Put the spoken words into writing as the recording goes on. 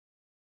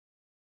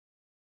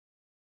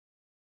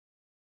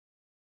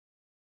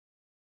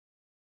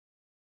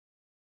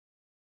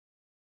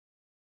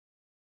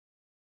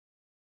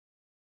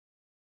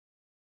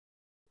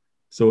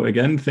So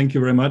again, thank you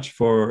very much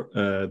for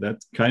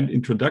that kind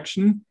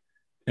introduction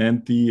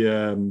and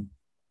the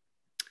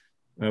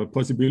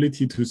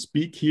possibility to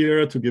speak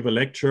here, to give a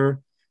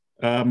lecture.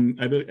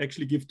 I will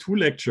actually give 2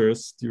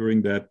 lectures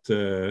during that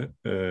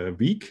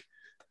week.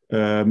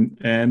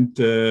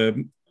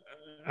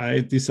 I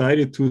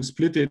decided to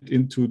split it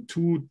into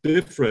 2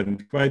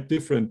 quite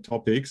different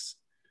topics.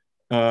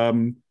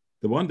 The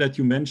one that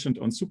you mentioned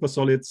on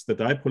supersolids, the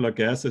dipolar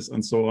gases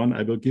and so on,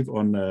 I will give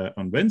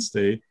on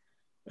Wednesday.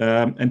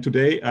 And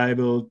today I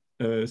will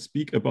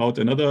speak about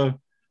another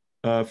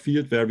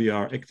field where we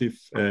are active,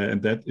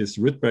 and that is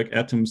Rydberg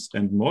atoms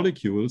and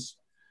molecules.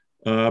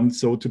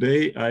 So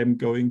today I'm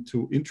going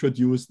to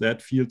introduce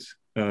that field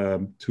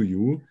to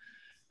you.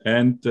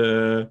 And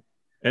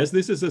as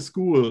this is a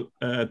school,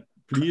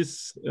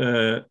 please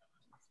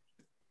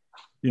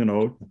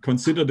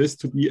consider this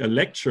to be a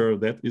lecture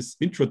that is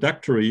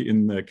introductory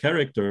in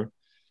character.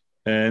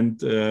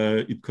 And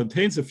it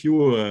contains a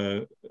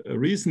few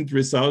recent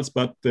results,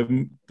 but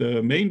the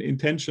main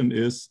intention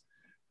is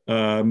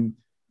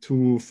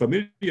to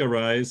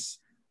familiarize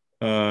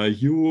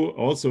you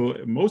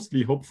also,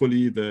 mostly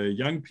hopefully the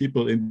young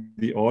people in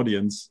the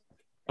audience,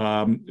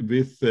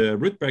 with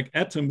Rydberg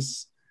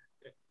atoms.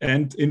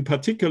 And in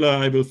particular,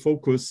 I will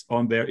focus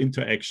on their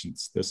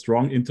interactions, the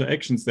strong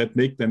interactions that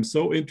make them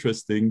so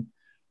interesting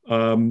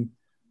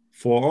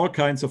for all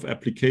kinds of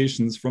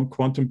applications, from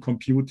quantum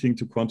computing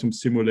to quantum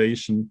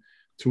simulation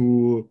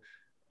to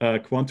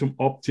quantum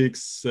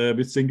optics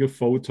with single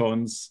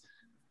photons,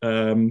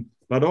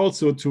 but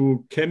also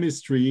to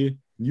chemistry.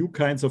 New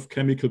kinds of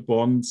chemical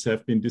bonds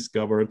have been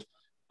discovered,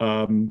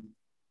 and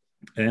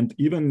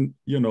even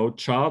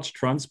charge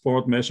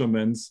transport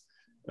measurements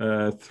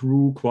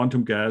through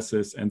quantum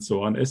gases and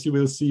so on, as you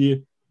will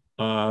see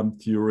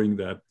during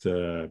that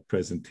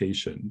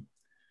presentation.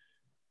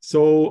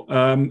 So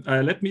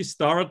let me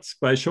start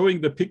by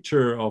showing the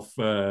picture of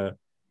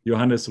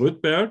Johannes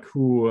Rydberg,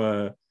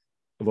 who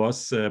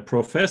was a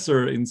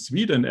professor in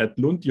Sweden at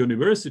Lund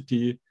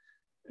University,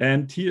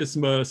 and he is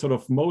sort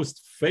of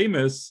most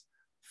famous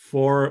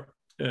for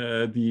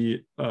his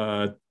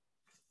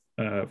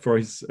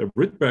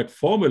Rydberg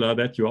formula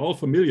that you're all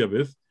familiar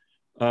with,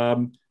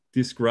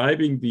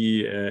 describing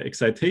the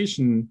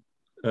excitation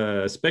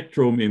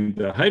spectrum in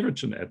the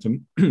hydrogen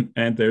atom.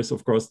 And there's,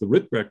 of course, the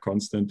Rydberg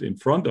constant in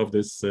front of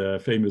this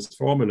famous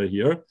formula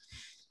here.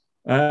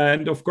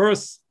 And of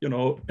course,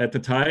 at the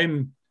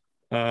time,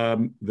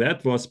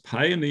 that was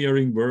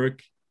pioneering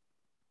work,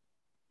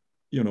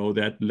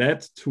 that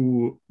led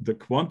to the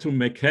quantum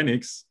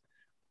mechanics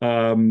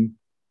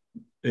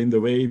in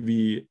the way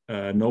we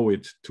know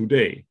it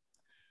today.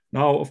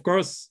 Now, of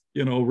course,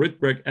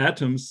 Rydberg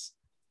atoms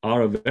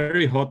are a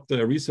very hot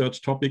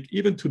research topic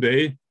even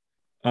today.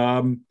 There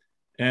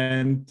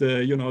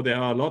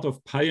are a lot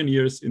of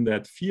pioneers in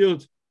that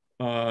field.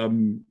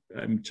 I'm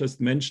just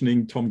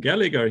mentioning Tom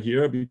Gallagher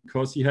here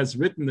because he has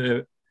written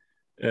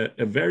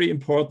a very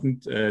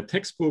important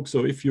textbook.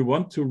 So if you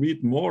want to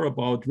read more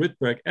about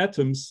Rydberg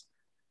atoms,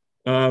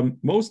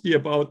 mostly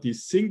about the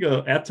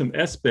single atom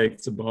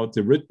aspects, about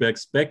the Rydberg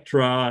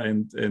spectra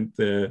and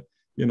the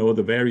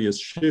various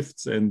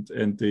shifts and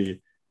the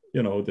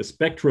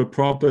spectral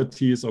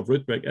properties of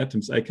Rydberg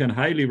atoms, I can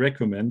highly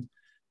recommend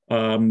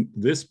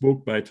this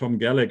book by Tom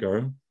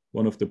Gallagher,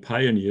 one of the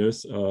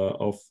pioneers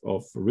of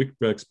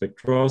Rydberg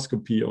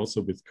spectroscopy,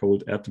 also with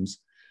cold atoms.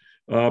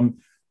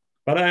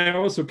 But I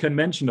also can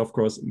mention, of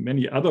course,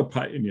 many other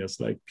pioneers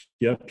like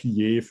Pierre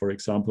Pillet, for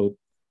example,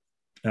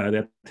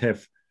 that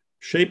have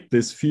shaped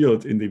this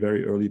field in the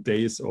very early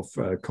days of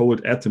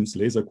cold atoms,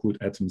 laser-cooled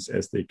atoms,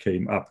 as they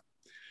came up.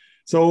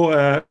 So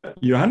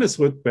Johannes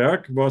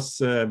Rydberg was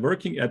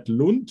working at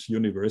Lund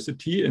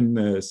University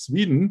in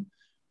Sweden.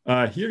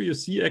 Here you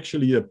see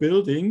actually a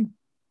building.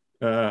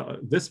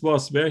 This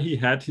was where he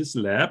had his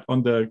lab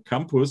on the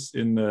campus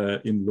in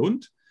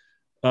Lund.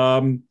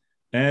 I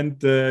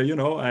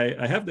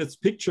have this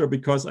picture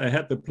because I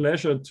had the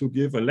pleasure to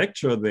give a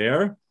lecture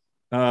there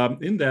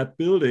in that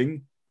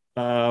building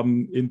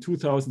in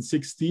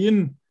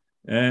 2016.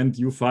 And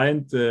you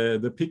find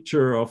the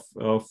picture of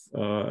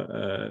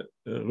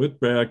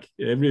Rydberg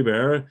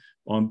everywhere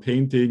on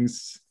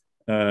paintings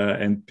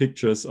and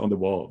pictures on the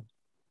wall.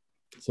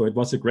 So it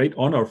was a great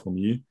honor for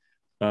me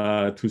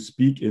to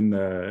speak in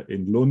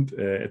Lund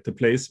at the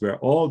place where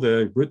all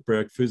the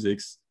Rydberg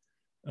physics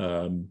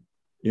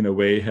in a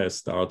way has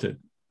started.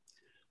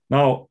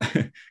 Now,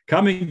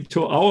 coming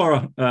to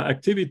our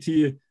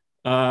activity,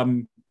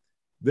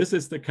 this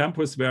is the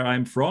campus where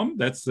I'm from.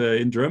 That's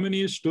in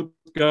Germany,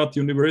 Stuttgart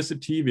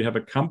University. We have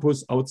a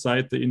campus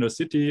outside the inner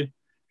city.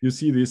 You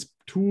see these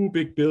 2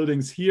 big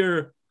buildings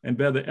here, and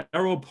where the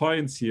arrow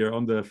points here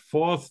on the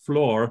 4th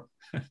floor,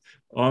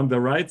 on the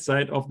right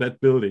side of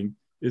that building,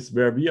 is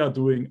where we are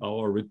doing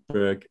our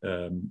Rydberg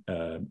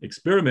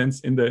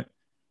experiments. And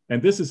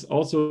this is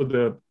also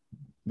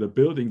the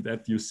building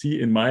that you see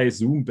in my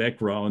Zoom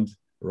background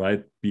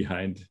right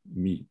behind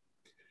me.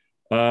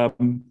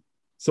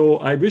 So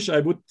I wish I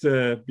would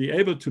be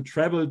able to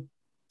travel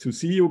to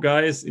see you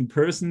guys in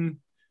person.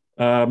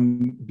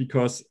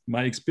 because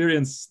my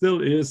experience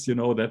still is,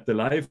 that the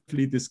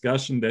lively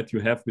discussion that you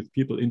have with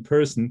people in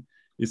person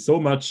is so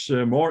much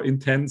more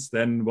intense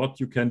than what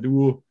you can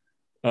do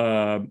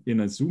in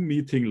a Zoom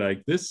meeting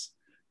like this.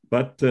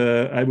 But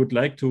I would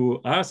like to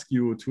ask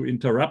you to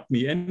interrupt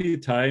me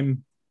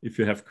anytime if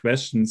you have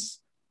questions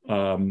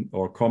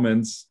or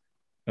comments.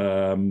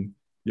 I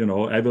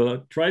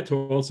will try to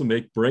also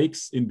make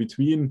breaks in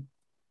between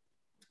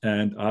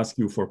and ask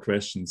you for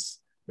questions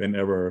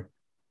whenever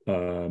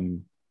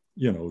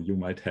you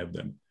might have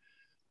them.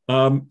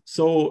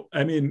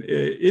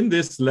 In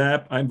this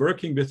lab, I'm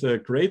working with a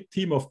great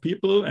team of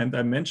people, and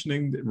I'm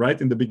mentioning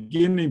right in the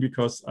beginning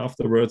because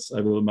afterwards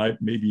I will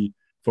maybe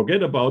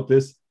forget about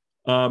this.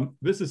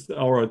 This is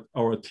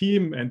our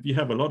team, and we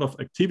have a lot of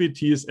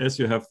activities. As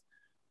you have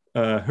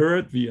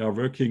heard, we are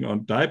working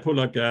on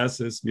dipolar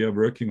gases, we are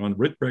working on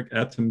Rydberg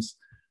atoms,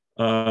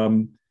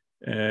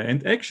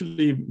 and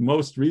actually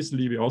most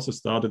recently we also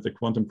started the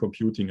quantum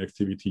computing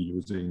activity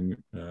using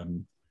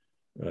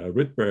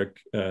Rydberg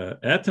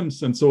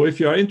atoms. And so if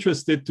you are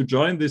interested to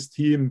join this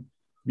team,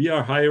 we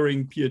are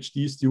hiring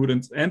PhD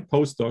students and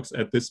postdocs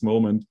at this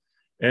moment,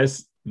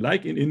 as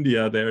like in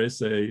India, there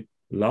is a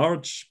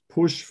large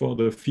push for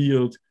the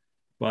field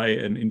by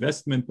an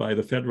investment by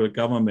the federal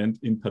government,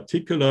 in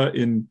particular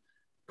in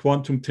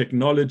quantum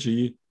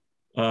technology,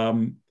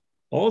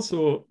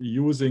 also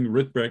using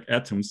Rydberg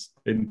atoms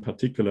in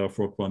particular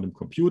for quantum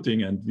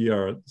computing. And we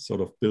are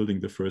sort of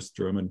building the first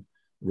German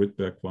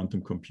Rydberg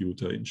quantum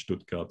computer in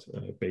Stuttgart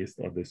based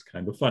on this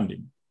kind of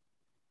funding.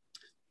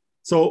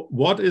 So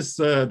what is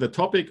the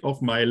topic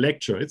of my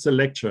lecture? It's a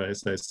lecture,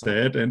 as I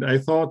said, and I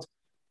thought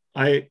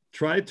I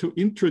try to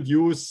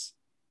introduce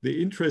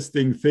the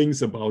interesting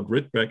things about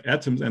Rydberg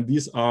atoms, and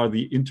these are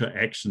the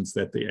interactions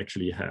that they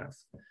actually have,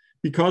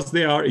 because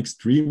they are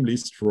extremely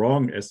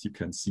strong, as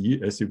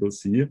you will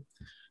see.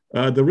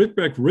 The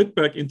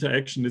Rydberg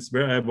interaction is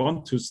where I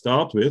want to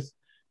start with,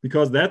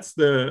 because that's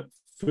the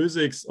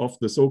physics of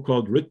the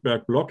so-called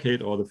Rydberg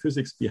blockade, or the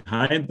physics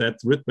behind that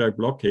Rydberg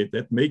blockade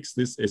that makes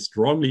this a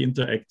strongly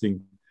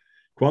interacting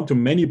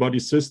quantum many-body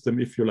system,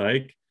 if you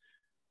like.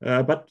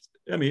 But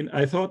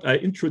I thought I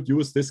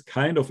introduced this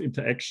kind of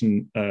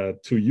interaction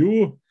to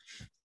you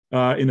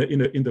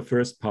in the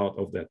first part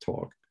of that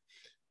talk.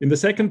 In the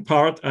second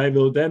part, I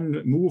will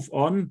then move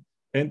on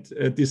and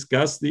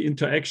discuss the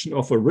interaction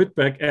of a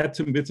Rydberg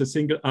atom with a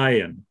single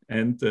ion.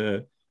 And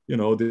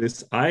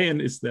this ion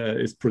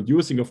is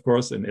producing, of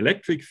course, an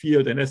electric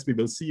field. And as we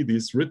will see,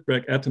 these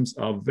Rydberg atoms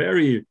are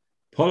very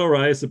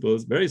polarizable,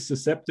 very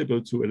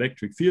susceptible to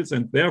electric fields.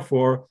 And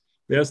therefore,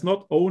 there's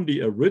not only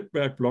a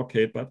Rydberg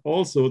blockade, but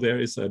also there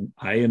is an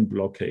ion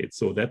blockade,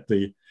 so that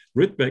the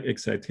Rydberg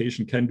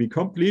excitation can be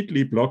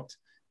completely blocked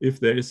if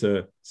there is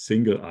a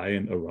single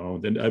ion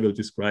around. And I will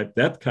describe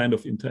that kind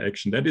of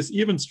interaction that is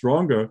even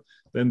stronger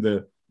than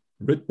the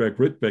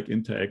Rydberg-Rydberg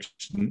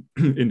interaction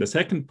in the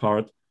second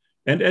part.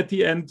 And at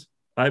the end,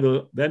 I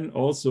will then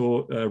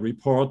also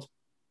report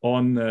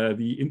on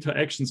the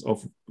interactions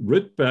of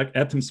Rydberg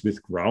atoms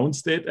with ground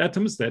state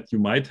atoms that you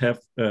might have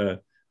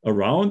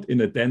around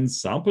in a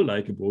dense sample,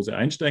 like a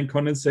Bose-Einstein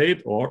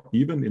condensate, or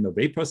even in a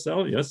vapor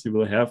cell. Yes, you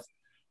will have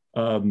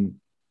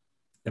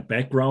a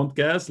background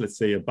gas, let's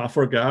say a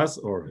buffer gas,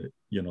 or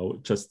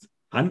just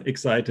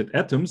unexcited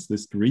atoms.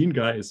 This green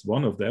guy is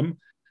one of them,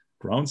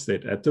 ground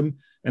state atom.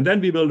 And then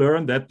we will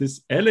learn that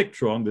this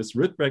electron, this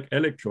Rydberg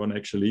electron,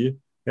 actually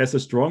has a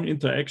strong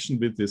interaction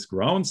with this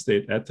ground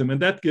state atom,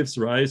 and that gives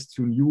rise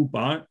to new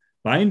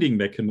binding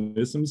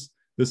mechanisms,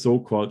 the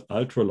so-called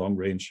ultra-long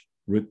range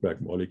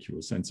Rydberg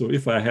molecules. And so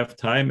if I have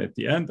time at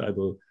the end, I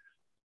will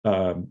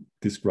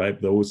describe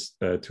those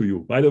to you.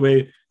 By the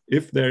way,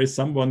 if there is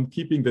someone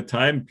keeping the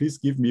time, please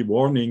give me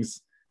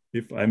warnings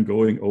if I'm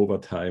going over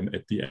time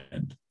at the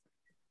end.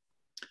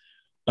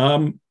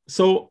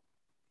 So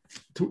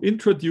to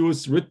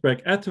introduce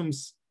Rydberg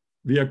atoms,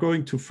 we are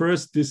going to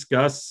first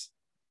discuss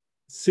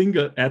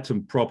single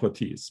atom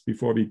properties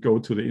before we go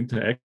to the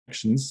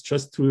interactions,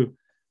 just to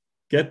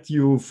get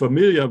you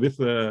familiar with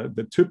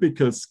the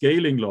typical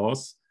scaling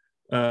laws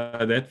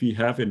that we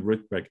have in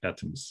Rydberg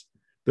atoms.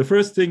 The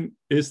first thing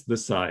is the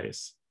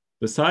size.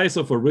 The size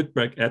of a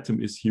Rydberg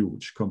atom is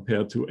huge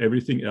compared to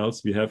everything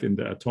else we have in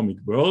the atomic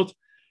world.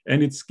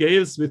 And it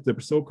scales with the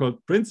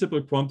so-called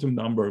principal quantum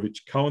number,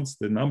 which counts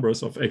the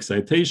numbers of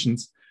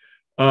excitations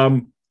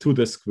to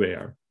the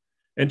square.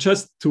 And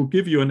just to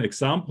give you an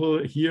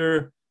example,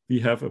 here we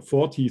have a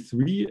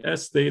 43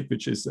 S state,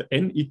 which is the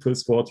n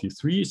equals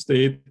 43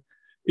 state.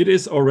 It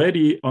is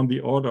already on the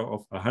order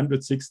of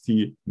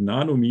 160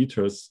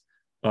 nanometers,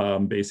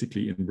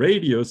 basically in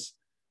radius.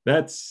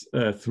 That's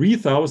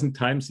 3,000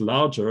 times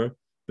larger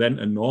than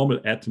a normal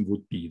atom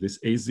would be. This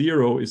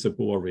A0 is a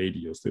Bohr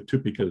radius, the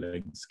typical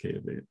length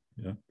scale.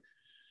 Yeah.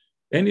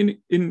 And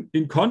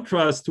in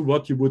contrast to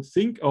what you would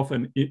think of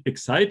an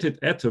excited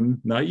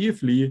atom,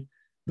 naively,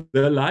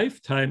 the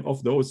lifetime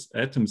of those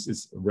atoms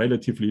is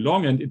relatively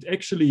long, and it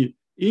actually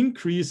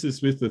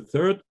increases with the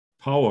third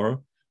power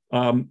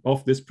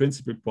of this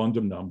principal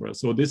quantum number.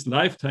 So this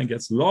lifetime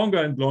gets longer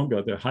and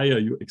longer the higher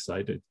you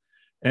excite it.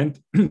 And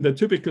the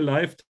typical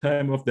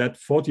lifetime of that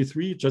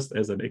 43, just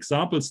as an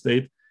example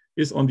state,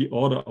 is on the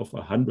order of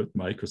 100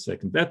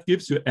 microseconds. That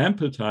gives you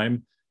ample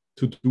time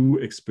to do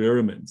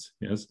experiments,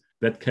 yes,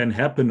 that can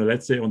happen,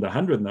 let's say, on the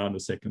 100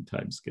 nanosecond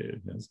time scale.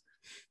 Yes.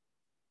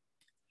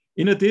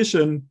 In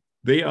addition,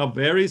 they are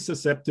very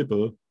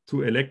susceptible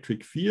to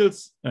electric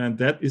fields, and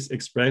that is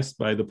expressed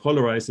by the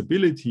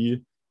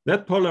polarizability.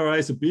 That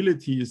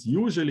polarizability is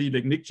usually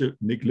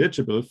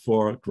negligible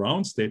for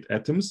ground state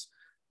atoms.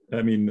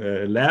 I mean,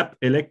 lab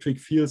electric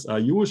fields are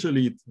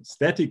usually,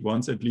 static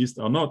ones at least,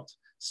 are not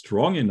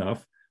strong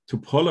enough to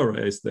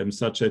polarize them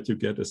such that you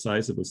get a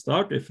sizable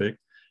Stark effect.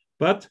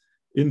 But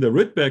in the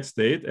Rydberg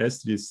state,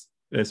 as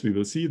we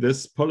will see,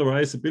 this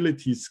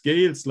polarizability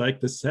scales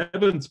like the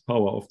 7th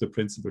power of the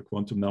principal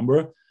quantum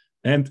number.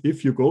 And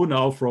if you go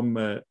now from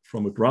a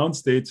ground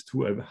state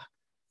to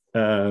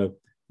a,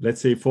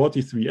 let's say,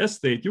 43S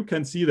state, you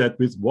can see that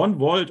with 1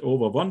 volt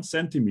over 1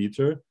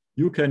 centimeter,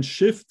 you can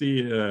shift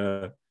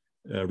the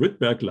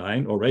Rydberg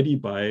line already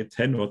by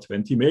 10 or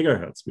 20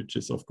 megahertz, which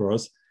is, of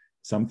course,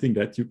 something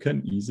that you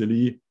can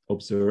easily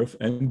observe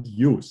and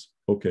use.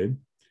 Okay.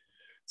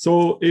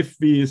 So if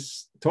we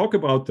talk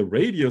about the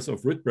radius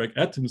of Rydberg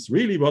atoms,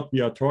 really what we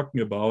are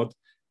talking about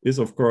is,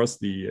 of course,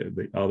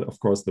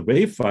 the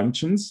wave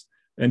functions.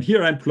 And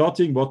here I'm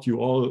plotting what you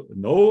all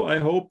know, I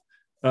hope,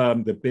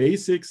 the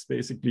basics,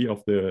 basically,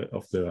 of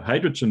the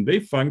hydrogen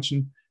wave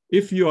function.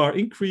 If you are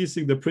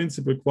increasing the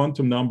principal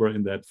quantum number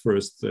in that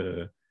first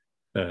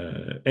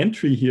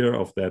entry here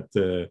of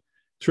that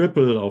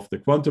triple of the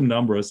quantum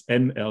numbers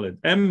n, l, and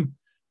m,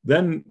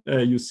 then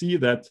you see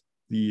that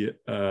the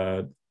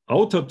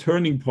outer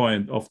turning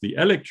point of the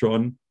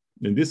electron,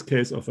 in this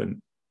case of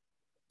an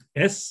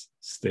S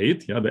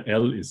state, yeah, the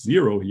L is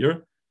 0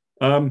 here,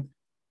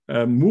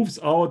 moves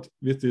out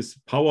with this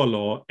power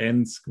law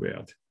n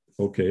squared.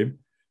 Okay.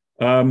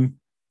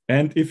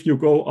 And if you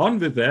go on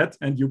with that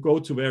and you go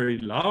to very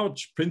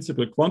large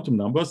principal quantum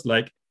numbers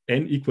like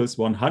n equals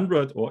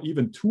 100 or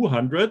even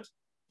 200,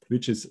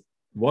 which is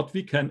what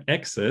we can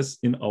access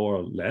in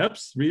our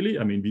labs, really.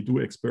 I mean, we do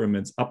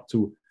experiments up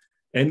to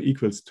n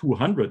equals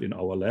 200 in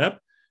our lab.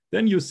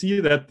 Then you see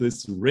that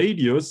this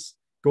radius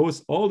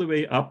goes all the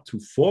way up to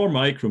 4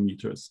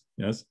 micrometers.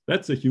 Yes,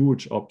 that's a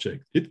huge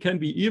object. It can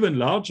be even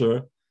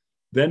larger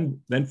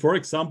than for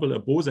example, a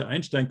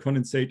Bose-Einstein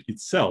condensate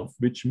itself,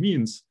 which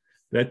means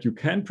that you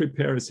can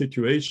prepare a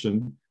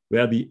situation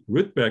where the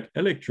Rydberg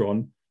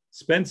electron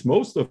spends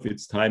most of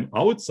its time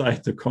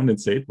outside the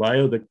condensate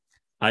while the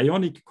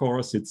ionic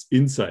core sits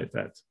inside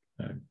that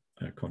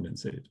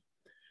condensate.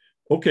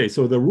 Okay,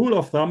 so the rule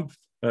of thumb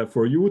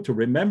for you to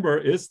remember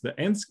is the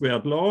n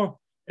squared law.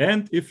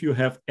 And if you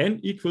have n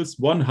equals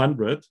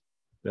 100,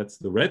 that's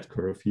the red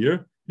curve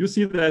here, you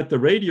see that the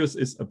radius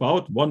is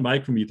about 1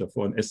 micrometer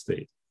for an S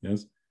state.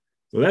 Yes,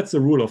 so that's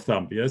the rule of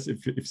thumb. Yes,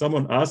 if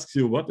someone asks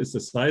you what is the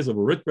size of a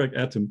Rydberg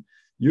atom,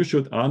 you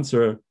should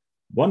answer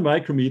 1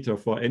 micrometer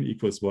for n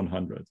equals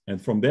 100.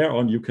 And from there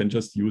on, you can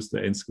just use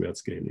the n squared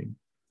scaling.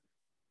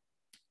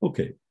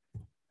 Okay.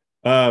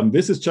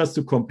 This is just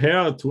to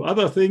compare to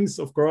other things.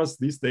 Of course,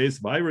 these days,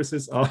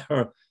 viruses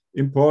are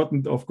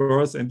important, of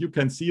course, and you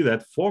can see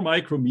that 4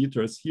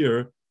 micrometers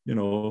here, you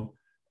know,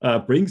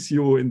 brings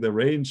you in the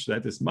range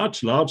that is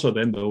much larger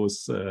than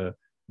those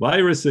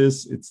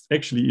viruses. It's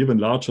actually even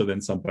larger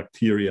than some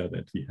bacteria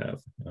that we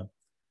have.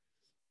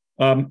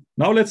 Yeah.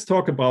 Now let's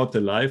talk about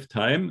the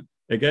lifetime.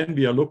 Again,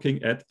 we are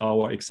looking at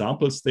our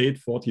example state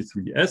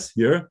 43S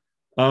here.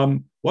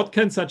 What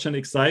can such an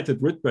excited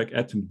Rydberg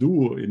atom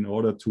do in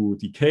order to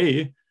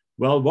decay?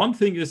 Well, one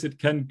thing is it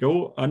can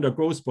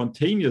undergo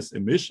spontaneous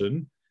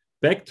emission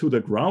back to the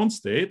ground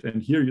state.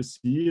 And here you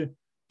see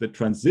the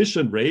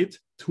transition rate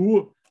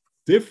to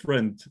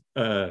different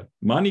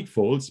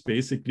manifolds,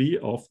 basically,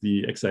 of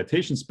the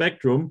excitation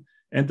spectrum.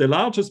 And the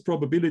largest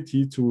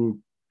probability to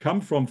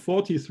come from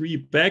 43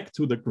 back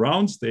to the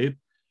ground state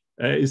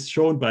is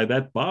shown by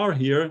that bar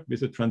here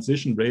with a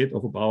transition rate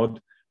of about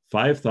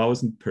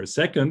 5,000 per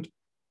second.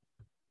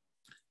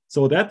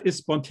 So that is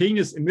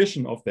spontaneous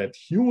emission of that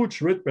huge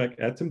Rydberg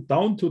atom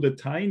down to the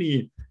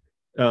tiny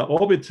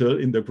orbital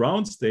in the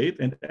ground state.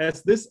 And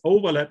as this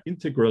overlap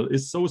integral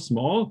is so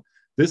small,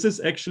 this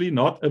is actually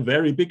not a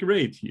very big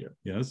rate here.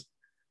 Yes.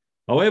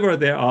 However,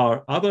 there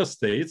are other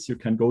states. You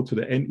can go to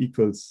the n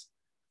equals,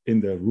 in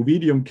the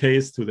rubidium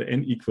case, to the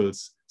n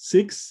equals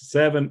 6,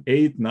 7,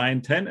 8,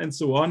 9, 10, and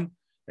so on.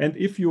 And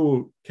if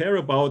you care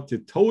about the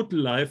total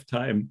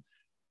lifetime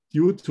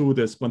due to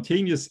the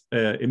spontaneous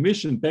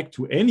emission back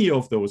to any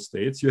of those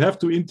states, you have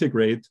to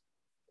integrate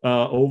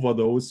over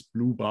those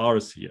blue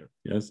bars here.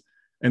 Yes.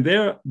 And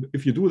there,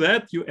 if you do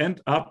that, you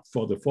end up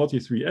for the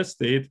 43S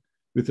state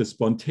with a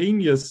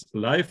spontaneous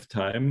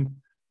lifetime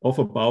of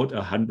about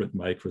 100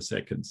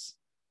 microseconds.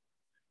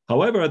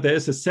 However, there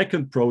is a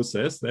second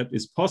process that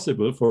is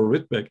possible for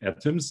Rydberg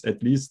atoms,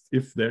 at least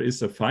if there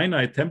is a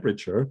finite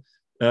temperature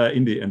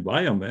in the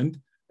environment,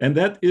 and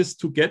that is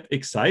to get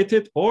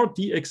excited or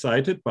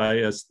de-excited by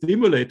a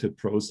stimulated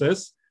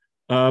process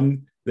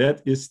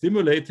that is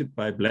stimulated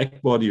by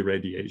blackbody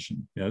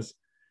radiation. Yes.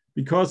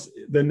 because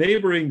the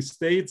neighboring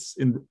states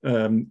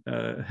are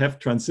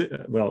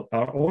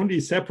only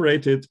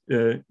separated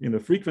in a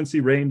frequency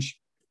range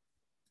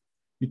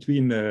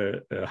between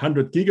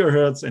 100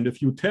 gigahertz and a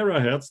few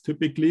terahertz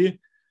typically.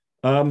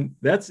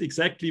 That's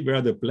exactly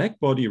where the black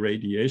body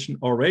radiation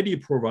already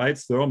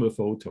provides thermal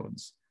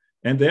photons.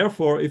 And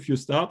therefore, if you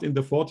start in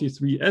the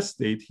 43S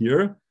state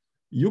here,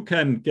 you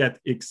can get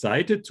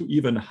excited to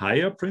even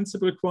higher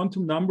principal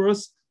quantum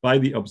numbers by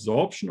the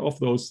absorption of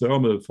those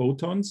thermal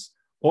photons,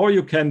 or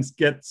you can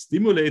get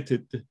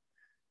stimulated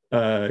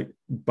by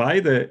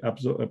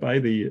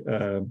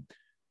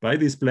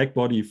these black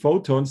body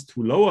photons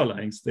to lower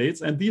lying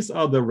states. And these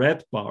are the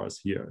red bars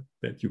here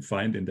that you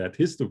find in that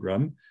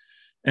histogram.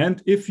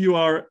 And if you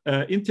are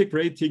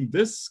integrating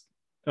these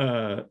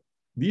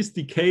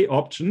decay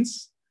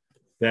options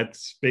that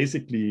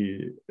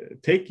basically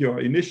take your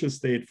initial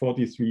state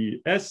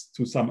 43S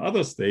to some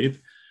other state,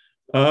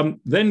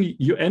 then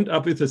you end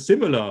up with a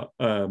similar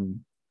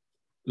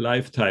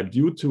lifetime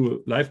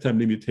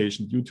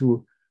limitation due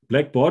to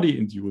black body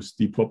induced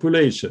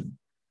depopulation.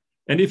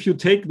 And if you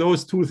take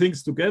those two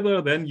things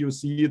together, then you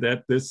see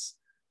that this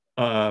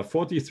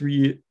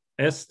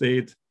 43S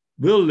state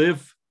will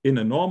live in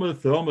a normal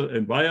thermal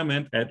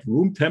environment at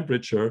room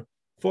temperature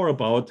for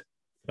about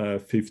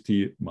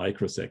 50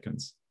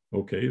 microseconds.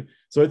 Okay,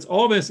 so it's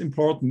always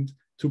important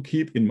to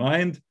keep in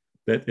mind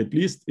that at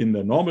least in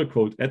the normal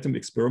cold atom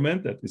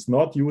experiment that is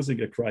not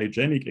using a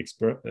cryogenic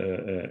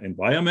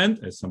environment,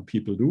 as some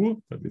people do,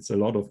 but it's a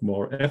lot of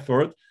more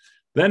effort,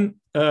 then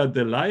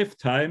the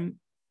lifetime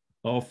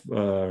of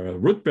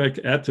Rydberg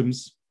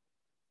atoms,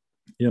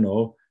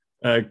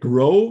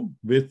 grow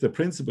with the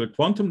principal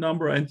quantum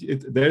number, and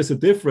there's a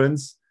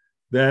difference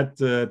that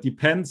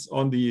depends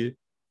on the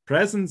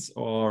presence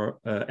or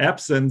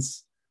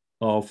absence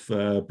of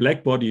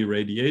black body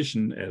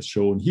radiation as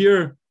shown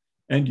here.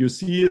 And you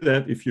see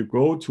that if you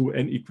go to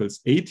n equals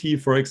 80,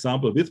 for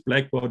example, with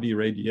black body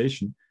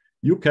radiation,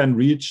 you can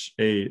reach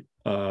a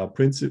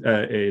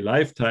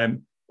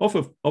lifetime of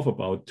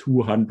about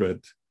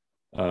 200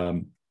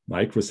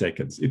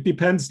 microseconds. It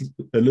depends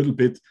a little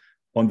bit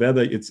on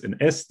whether it's an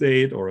S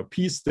state or a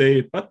P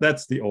state, but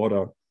that's the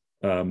order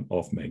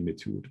of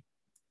magnitude.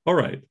 All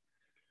right.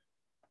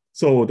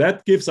 So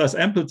that gives us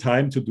ample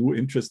time to do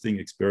interesting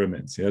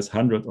experiments. Yes,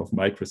 hundreds of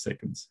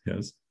microseconds.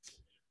 Yes.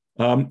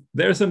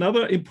 There's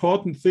another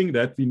important thing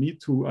that we need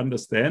to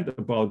understand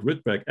about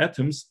Rydberg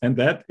atoms, and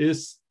that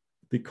is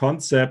the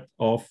concept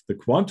of the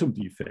quantum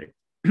defect.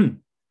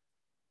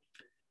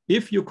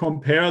 If you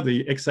compare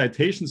the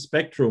excitation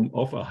spectrum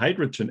of a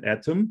hydrogen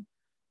atom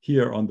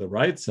here on the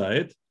right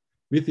side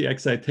with the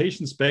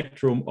excitation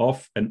spectrum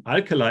of an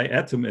alkali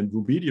atom, and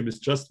rubidium is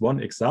just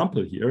one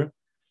example here,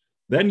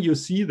 then you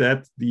see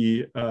that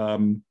the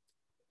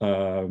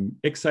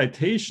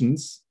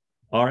excitations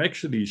are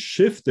actually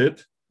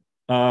shifted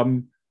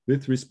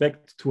with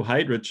respect to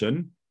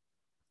hydrogen.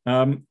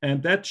 And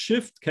that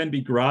shift can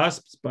be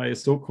grasped by a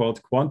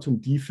so-called quantum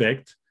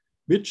defect,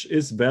 which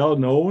is well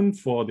known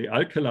for the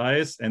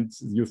alkalis, and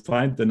you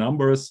find the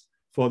numbers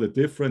for the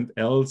different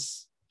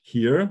L's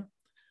here.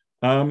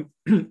 And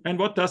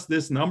what does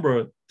this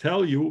number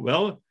tell you?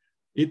 Well,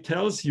 it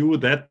tells you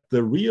that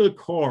the real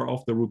core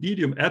of the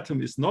rubidium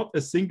atom is not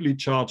a singly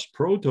charged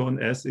proton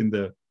as in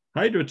the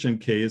hydrogen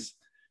case.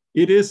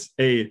 It is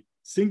a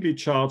singly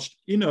charged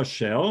inner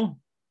shell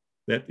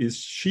that is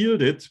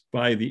shielded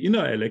by the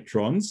inner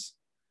electrons.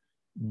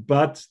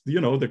 But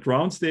the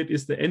ground state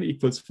is the n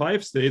equals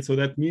 5 state. So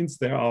that means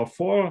there are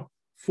 4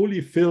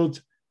 fully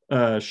filled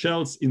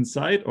shells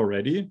inside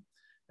already.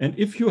 And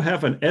if you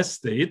have an S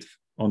state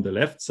on the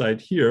left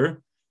side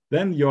here,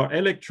 then your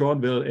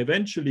electron will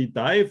eventually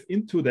dive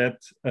into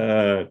that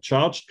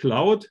charged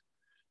cloud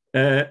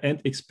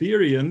and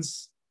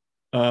experience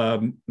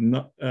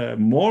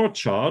more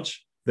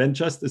charge than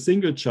just a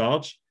single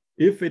charge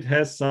if it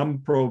has some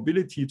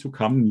probability to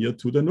come near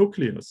to the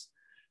nucleus.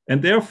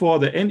 And therefore,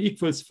 the n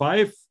equals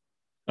 5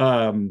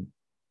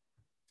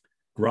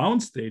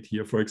 ground state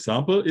here, for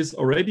example, is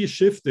already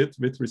shifted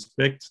with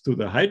respect to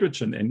the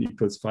hydrogen n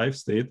equals 5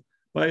 state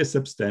by a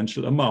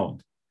substantial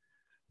amount.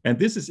 And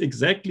this is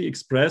exactly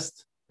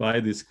expressed by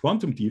this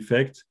quantum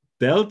defect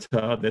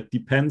delta that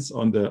depends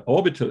on the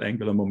orbital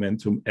angular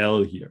momentum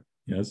L here.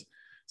 Yes,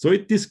 so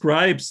it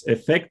describes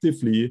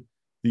effectively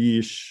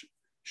the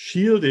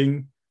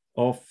shielding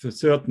of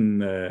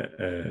certain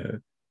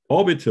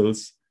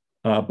orbitals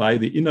by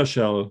the inner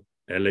shell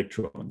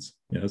electrons.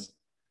 Yes,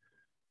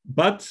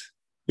 but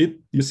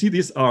you see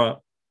these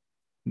are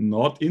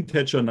not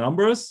integer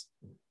numbers.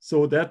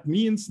 So that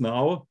means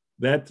now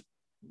that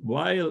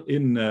while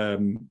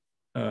in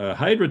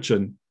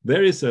hydrogen,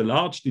 there is a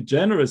large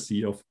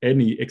degeneracy of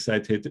any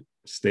excited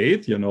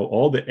state.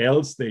 All the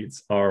L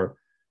states are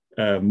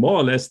more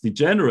or less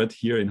degenerate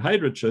here in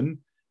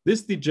hydrogen.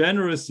 This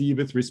degeneracy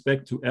with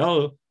respect to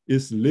L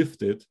is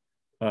lifted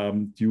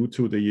due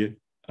to the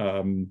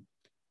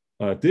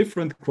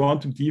different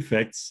quantum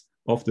defects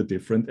of the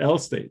different L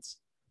states.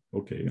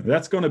 Okay,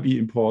 that's going to be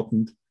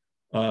important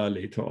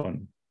later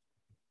on.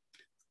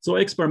 So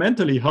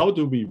experimentally, how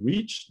do we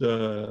reach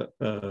the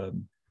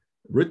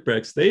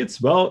Rydberg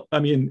states? Well, I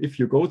mean, if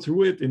you go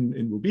through it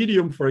in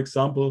rubidium, for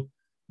example,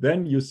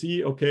 then you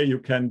see, okay, you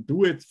can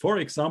do it, for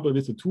example,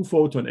 with a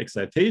 2-photon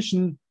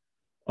excitation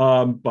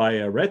by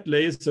a red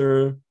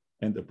laser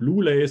and a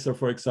blue laser,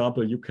 for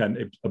example. You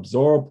can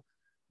absorb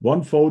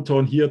 1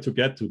 photon here to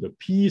get to the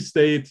P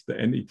state, the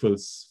n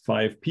equals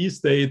 5P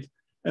state,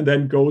 and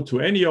then go to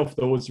any of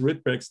those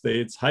Rydberg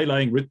states,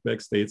 high-lying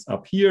Rydberg states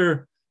up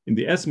here in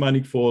the S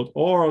manifold,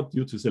 or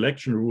due to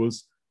selection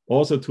rules,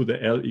 also to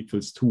the L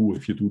equals 2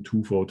 if you do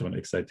 2-photon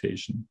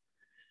excitation.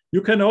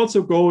 You can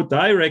also go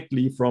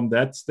directly from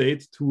that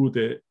state to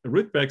the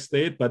Rydberg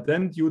state, but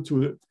then due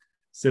to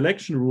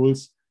selection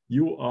rules,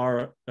 you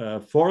are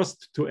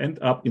forced to end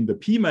up in the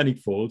P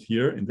manifold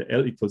here, in the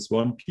L equals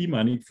 1 P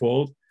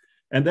manifold.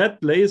 And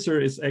that laser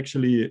is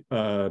actually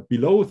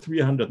below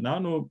 300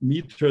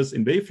 nanometers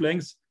in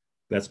wavelengths.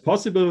 That's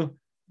possible,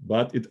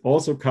 but it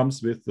also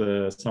comes with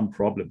some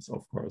problems,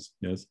 of course.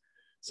 Yes.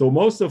 So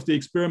most of the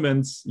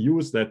experiments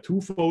use that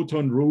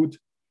 2-photon route.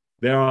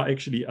 There are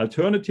actually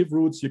alternative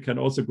routes. You can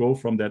also go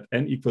from that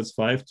n equals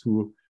 5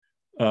 to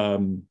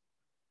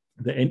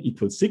the n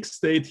equals 6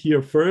 state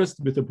here first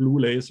with a blue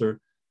laser,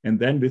 and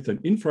then with an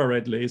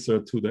infrared laser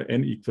to the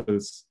n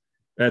equals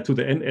to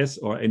the NS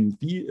or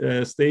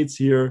ND states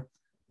here.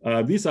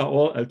 These are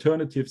all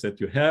alternatives that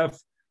you have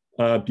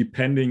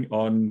depending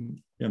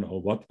on, you know,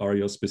 what are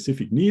your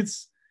specific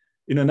needs.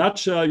 In a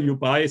nutshell, you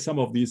buy some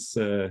of these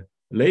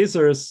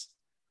lasers,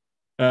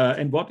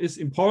 and what is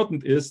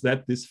important is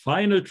that this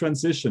final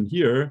transition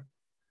here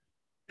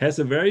has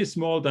a very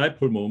small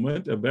dipole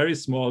moment, a very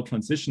small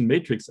transition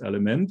matrix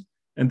element,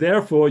 and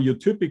therefore you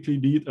typically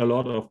need a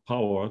lot of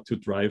power to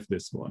drive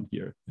this one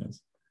here.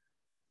 Yes.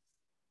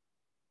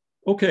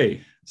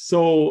 Okay,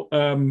 so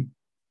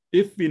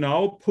if we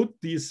now put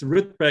these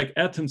Rydberg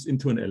atoms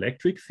into an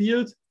electric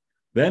field,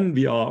 then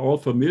we are all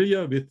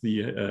familiar with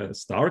the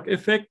Stark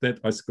effect that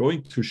is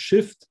going to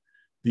shift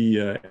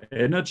the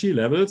energy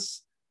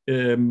levels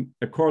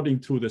according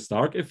to the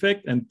Stark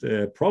effect. And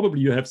probably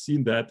you have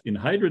seen that in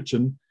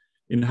hydrogen.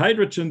 In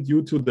hydrogen,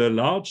 due to the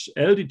large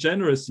L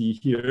degeneracy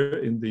here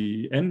in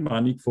the N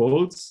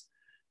manifolds,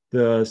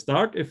 the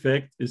Stark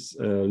effect is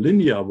a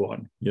linear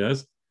one.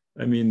 Yes,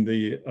 I mean,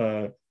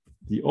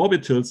 the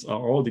orbitals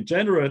are all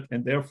degenerate,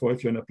 and therefore,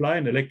 if you apply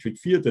an electric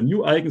field, the new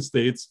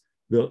eigenstates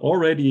will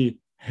already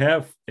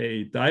have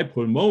a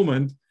dipole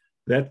moment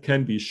that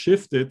can be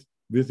shifted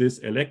with this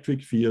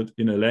electric field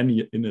in a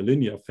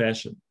linear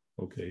fashion.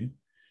 Okay.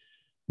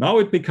 Now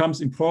it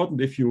becomes important,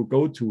 if you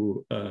go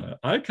to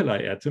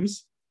alkali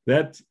atoms,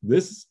 that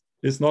this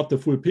is not the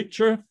full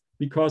picture,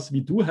 because we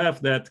do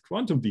have that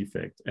quantum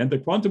defect, and the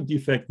quantum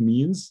defect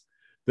means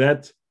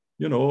that,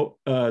 you know,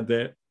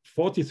 the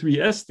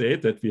 43S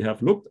state that we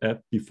have looked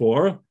at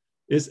before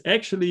is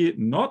actually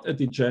not a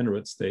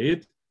degenerate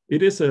state.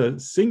 It is a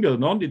single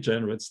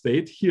non-degenerate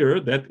state here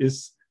that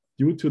is,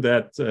 due to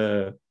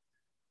that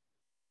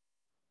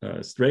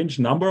strange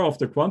number of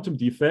the quantum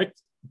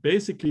defect,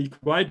 basically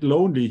quite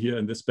lonely here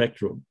in the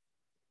spectrum.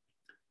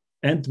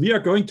 And we are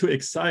going to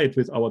excite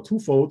with our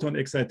 2-photon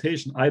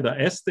excitation either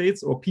S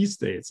states or P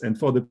states. And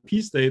for the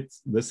P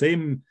states, the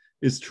same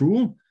is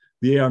true.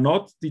 They are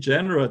not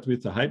degenerate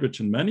with the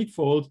hydrogen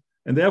manifold.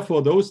 And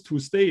therefore, those 2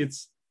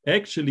 states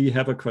actually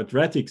have a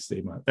quadratic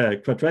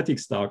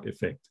Stark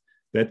effect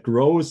that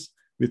grows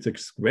with the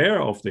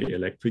square of the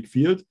electric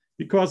field,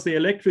 because the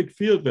electric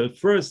field will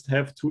first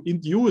have to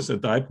induce a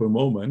dipole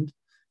moment,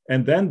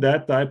 and then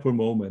that dipole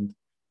moment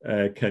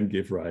can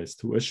give rise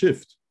to a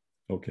shift.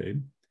 Okay,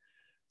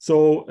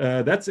 so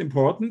that's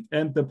important,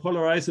 and the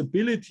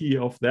polarizability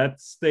of that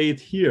state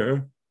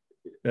here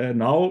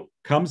now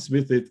comes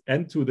with it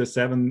n to the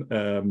 7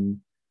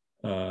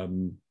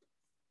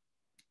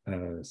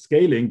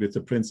 scaling with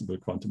the principal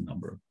quantum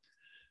number.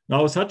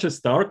 Now, such a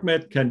Stark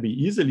met can be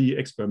easily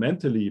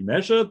experimentally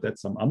measured.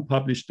 That's some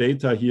unpublished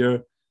data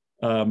here,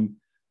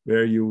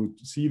 where you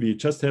see we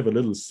just have a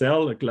little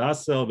cell, a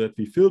glass cell that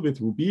we fill with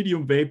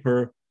rubidium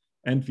vapor,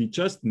 and we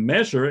just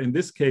measure, in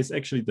this case,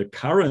 actually the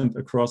current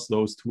across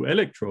those 2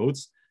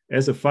 electrodes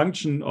as a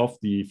function of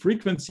the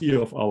frequency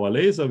of our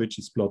laser, which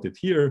is plotted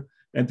here,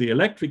 and the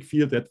electric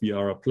field that we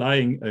are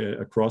applying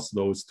across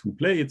those 2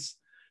 plates.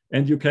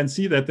 And you can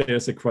see that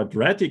there's a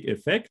quadratic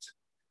effect,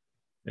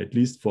 at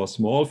least for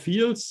small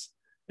fields.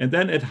 And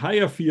then at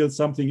higher fields,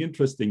 something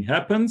interesting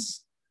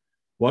happens.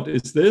 What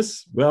is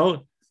this?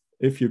 Well,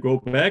 if you go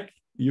back,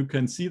 you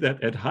can see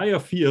that at higher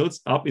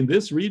fields up in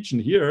this region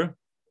here,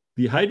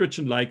 the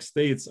hydrogen-like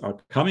states are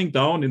coming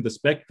down in the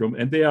spectrum,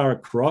 and they are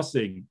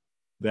crossing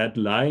that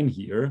line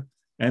here.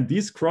 And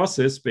these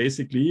crosses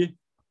basically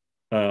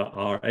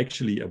are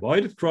actually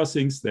avoided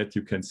crossings that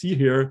you can see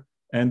here,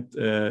 and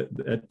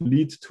that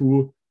lead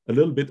to a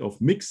little bit of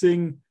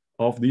mixing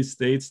of these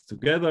states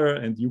together,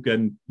 and you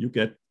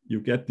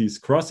get these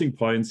crossing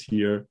points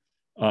here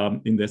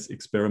in this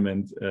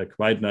experiment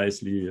quite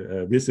nicely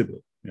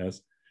visible.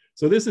 Yes.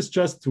 So this is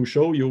just to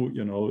show you,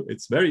 you know,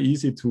 it's very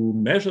easy to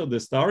measure the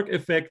Stark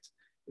effect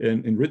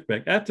in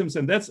Rydberg atoms,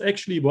 and that's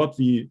actually what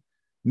we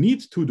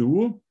need to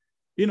do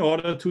in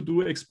order to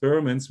do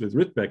experiments with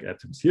Rydberg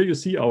atoms. Here you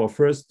see our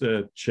first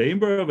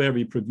chamber where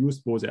we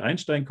produced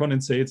Bose-Einstein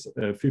condensates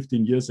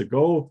 15 years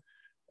ago,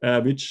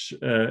 which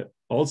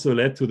also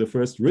led to the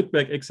first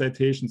Rydberg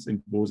excitations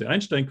in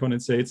Bose-Einstein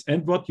condensates.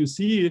 And what you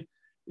see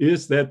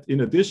is that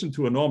in addition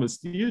to a normal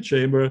steel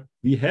chamber,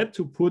 we had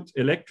to put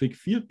electric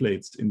field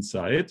plates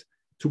inside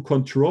to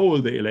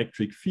control the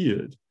electric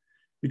field.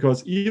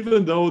 Because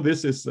even though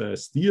this is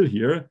steel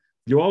here,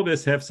 you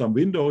always have some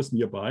windows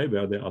nearby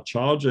where there are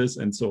charges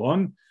and so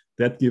on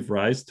that give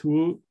rise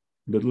to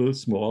little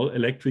small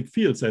electric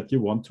fields that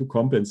you want to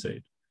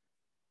compensate.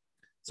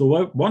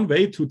 So one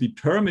way to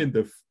determine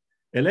the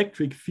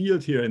electric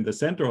field here in the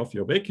center of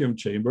your vacuum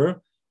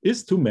chamber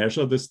is to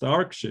measure the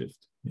Stark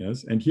shift.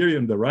 Yes, and here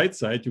on the right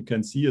side, you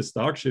can see a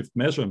Stark shift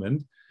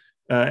measurement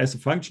as a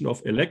function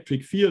of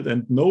electric field.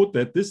 And note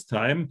that this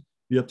time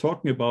we are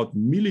talking about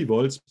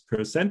millivolts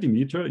per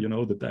centimeter. You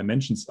know, the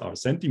dimensions are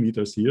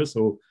centimeters here.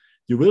 So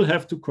you will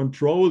have to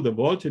control the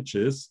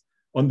voltages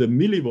on the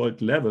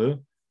millivolt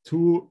level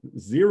to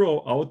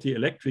zero out the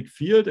electric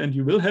field. And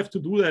you will have to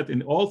do that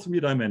in all 3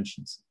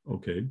 dimensions.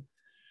 Okay.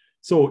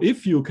 So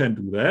if you can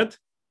do that,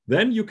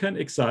 then you can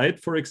excite,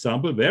 for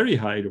example, very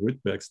high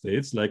Rydberg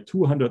states like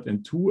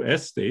 202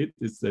 S state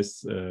is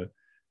this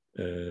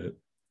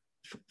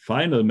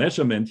final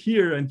measurement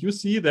here. And you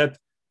see that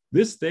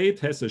this state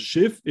has a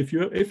shift. If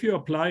you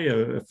apply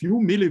a few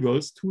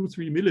millivolts,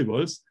 2-3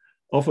 millivolts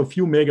of a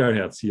few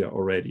megahertz here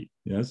already.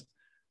 Yes.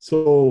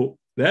 So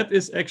that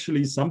is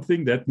actually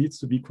something that needs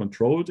to be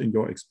controlled in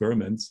your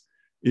experiments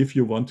if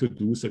you want to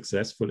do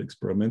successful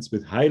experiments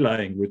with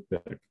high-lying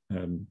Rydberg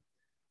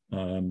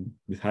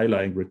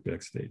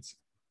states.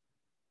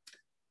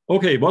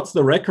 Okay, what's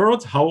the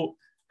record? How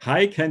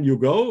high can you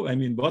go? I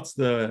mean, what's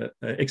the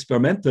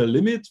experimental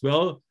limit?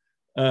 Well,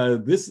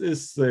 this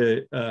is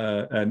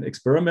an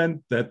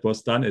experiment that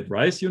was done at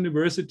Rice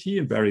University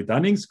in Barry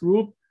Dunning's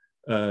group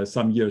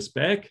some years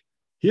back.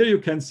 Here you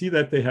can see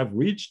that they have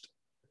reached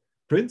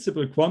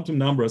principal quantum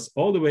numbers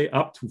all the way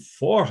up to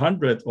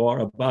 400 or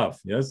above.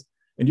 Yes,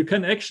 and you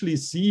can actually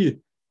see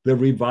the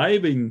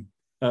reviving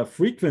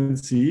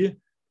frequency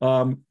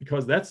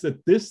because that's the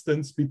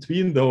distance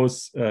between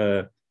those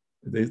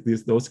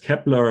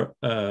Kepler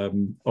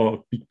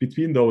or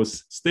between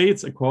those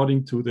states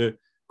according to the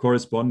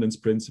correspondence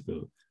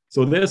principle.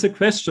 So there's a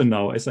question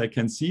now, as I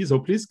can see. So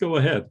please go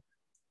ahead.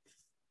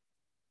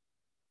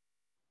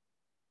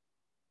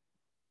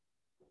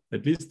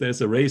 At least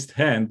there's a raised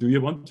hand. Do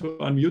you want to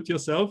unmute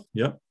yourself?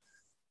 Yeah.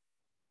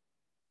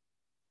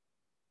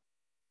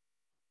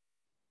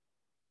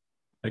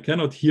 I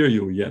cannot hear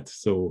you yet,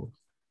 so.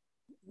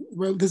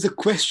 Well, there's a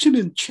question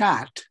in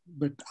chat,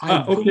 but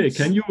okay.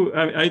 Can you?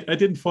 I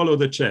didn't follow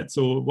the chat.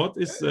 So what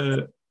is?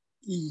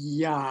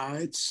 Yeah,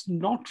 it's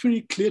not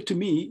very clear to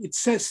me. It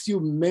says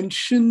you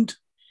mentioned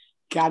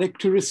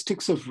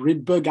characteristics of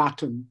Rydberg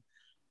atom,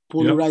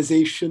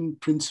 polarization,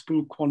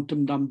 principal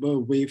quantum number,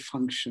 wave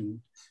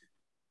function.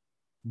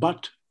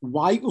 But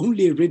why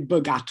only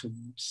Rydberg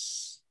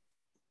atoms?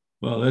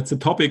 Well, that's the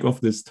topic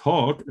of this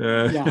talk.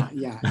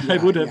 I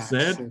would have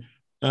said.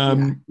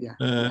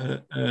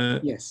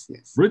 Yes.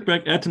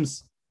 Rydberg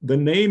atoms, the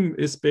name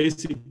is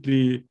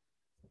basically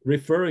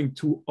referring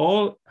to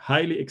all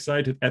highly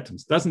excited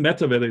atoms. Doesn't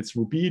matter whether it's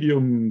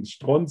rubidium,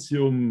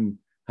 strontium,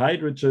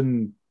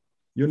 hydrogen,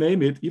 you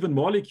name it. Even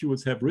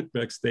molecules have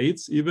Rydberg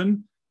states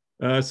even.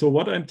 So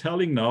what I'm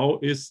telling now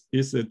is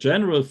the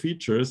general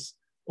features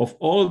of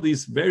all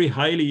these very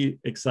highly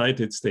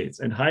excited states.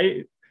 And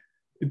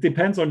it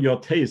depends on your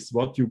taste,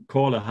 what you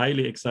call a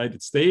highly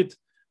excited state.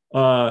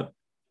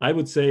 I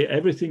would say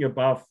everything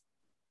above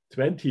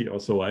 20 or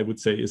so, I would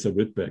say is a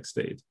Rydberg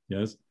state.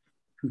 Yes.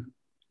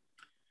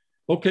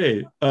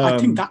 Okay. I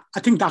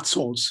think that's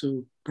all.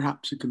 So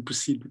perhaps you can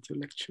proceed with your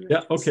lecture.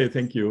 Yeah. Okay.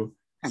 Thank you.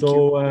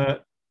 So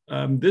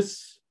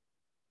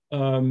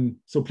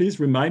please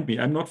remind me.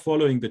 I'm not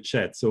following the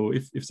chat. So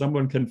if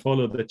someone can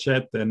follow the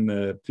chat, then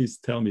please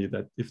tell me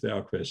that if there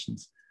are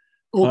questions.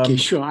 Okay.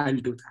 Sure. I'll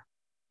do that.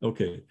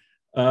 Okay.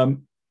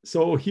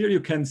 So here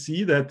you can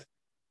see that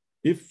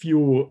if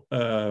you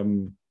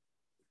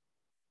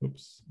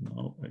oops,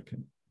 now I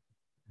can.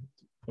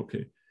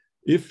 Okay,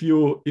 if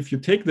you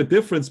take the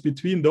difference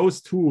between those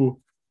two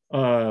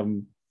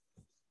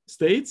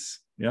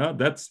states, yeah,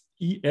 that's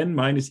En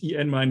minus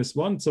En minus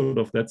 1, sort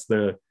of that's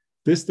the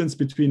distance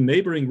between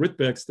neighboring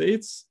Rydberg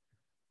states.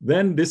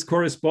 Then this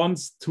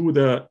corresponds to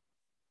the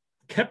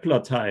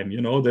Kepler time,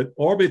 you know, the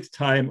orbit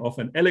time of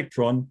an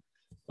electron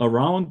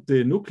around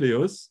the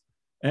nucleus.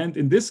 And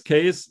in this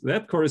case,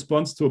 that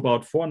corresponds to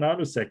about 4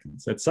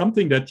 nanoseconds. That's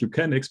something that you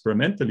can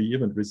experimentally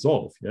even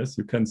resolve. Yes,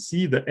 you can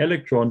see the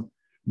electron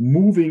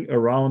moving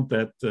around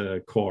that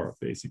core,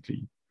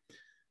 basically.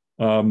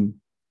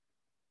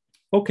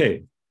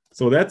 Okay,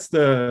 so that's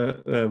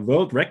the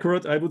world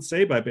record, I would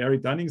say, by Barry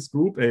Dunning's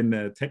group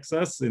in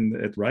Texas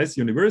at Rice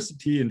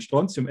University in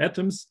strontium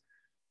atoms.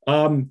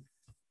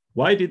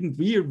 Why didn't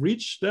we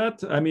reach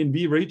that? I mean,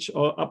 we reach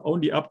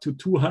only up to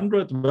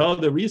 200. Well,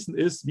 the reason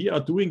is we are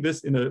doing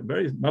this in a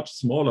very much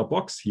smaller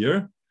box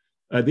here.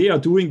 They are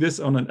doing this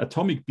on an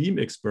atomic beam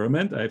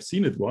experiment. I've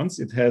seen it once.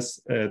 It has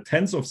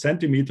tens of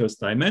centimeters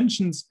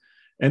dimensions.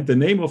 And the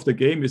name of the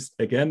game is,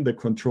 again, the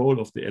control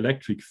of the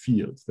electric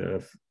field,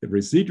 the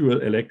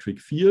residual electric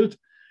field,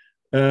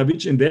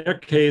 which in their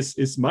case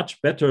is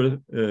much better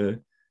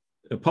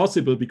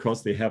possible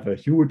because they have a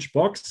huge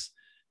box.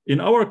 In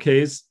our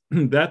case,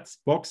 that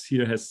box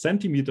here has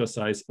centimeter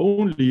size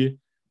only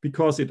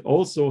because it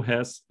also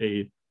has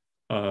a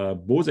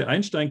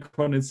Bose-Einstein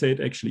condensate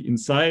actually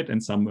inside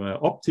and some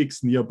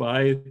optics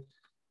nearby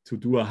to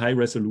do a high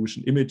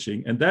resolution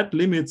imaging. And that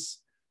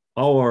limits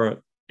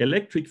our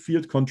electric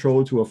field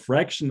control to a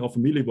fraction of a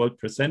millivolt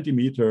per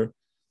centimeter.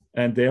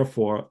 And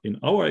therefore, in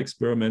our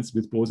experiments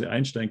with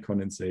Bose-Einstein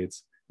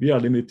condensates, we are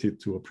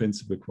limited to a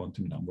principal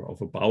quantum number of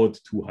about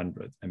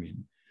 200. I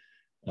mean,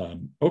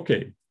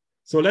 okay.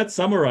 So let's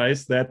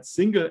summarize that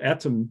single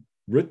atom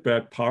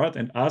Rydberg part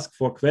and ask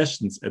for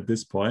questions at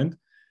this point,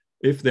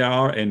 if there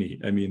are any.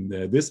 I mean,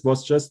 this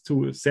was just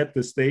to set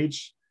the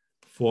stage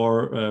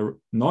for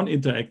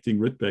non-interacting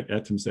Rydberg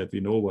atoms that we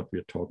know what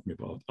we're talking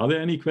about. Are there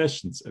any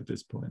questions at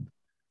this point?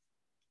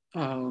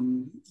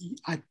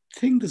 I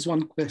think there's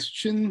one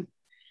question.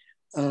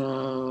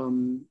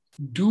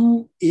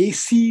 Do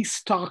AC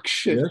Stark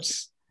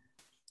shifts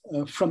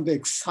from the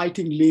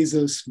exciting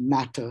lasers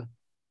matter?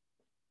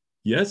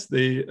 Yes,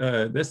 they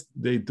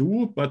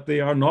do, but they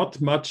are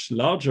not much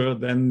larger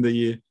than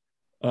the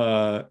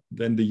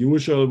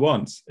usual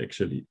ones.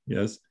 Actually,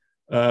 yes.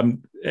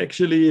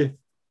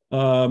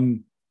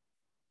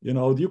 You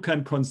know, you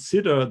can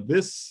consider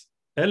this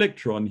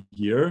electron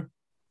here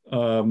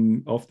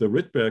of the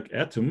Rydberg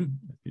atom.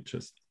 Let me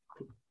just.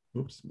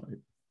 Oops, my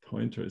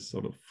pointer is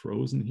sort of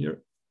frozen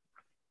here.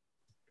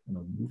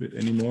 Cannot move it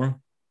anymore.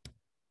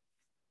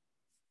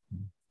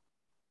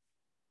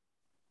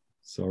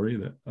 Sorry,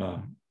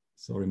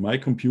 sorry, my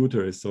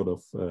computer is sort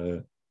of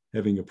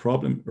having a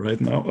problem right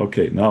now.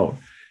 Okay, now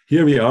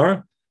here we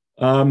are.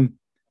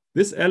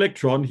 This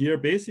electron here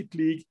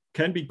basically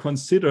can be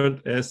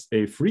considered as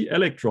a free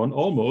electron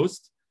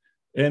almost.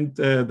 And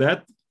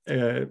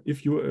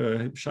if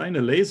you shine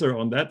a laser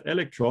on that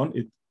electron,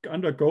 it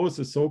undergoes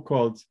a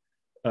so-called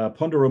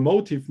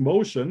ponderomotive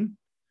motion.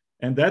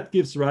 And that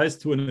gives rise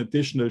to an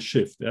additional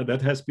shift.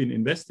 That has been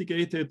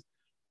investigated.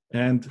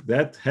 And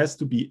that has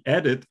to be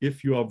added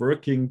if you are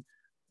working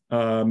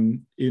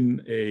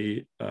in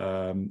a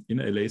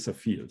laser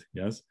field.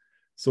 Yes.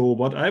 So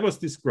what I was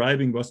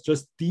describing was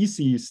just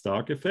DC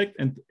Stark effect,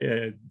 and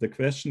the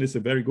question is a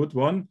very good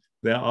one.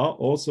 There are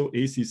also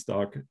AC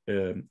Stark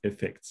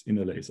effects in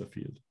a laser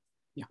field.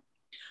 Yeah.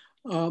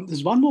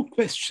 There's one more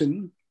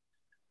question,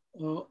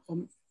 or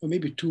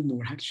maybe two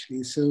more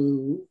actually.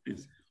 So,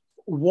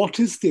 what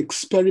is the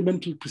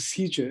experimental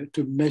procedure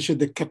to measure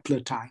the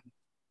Kepler time?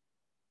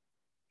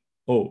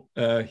 Oh,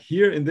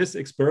 here in this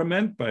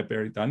experiment by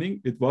Barry Dunning,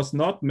 it was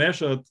not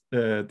measured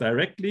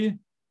directly.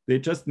 They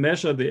just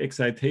measure the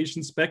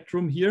excitation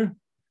spectrum here,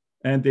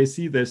 and they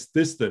see this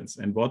distance.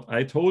 And what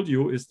I told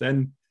you is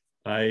then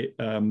I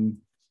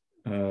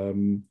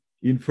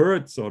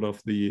inferred sort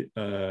of the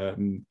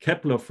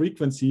Kepler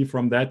frequency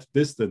from that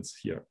distance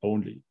here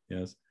only.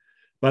 Yes,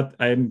 but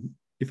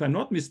if I'm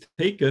not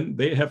mistaken,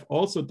 they have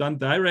also done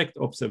direct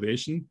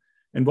observation.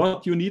 And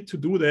what you need to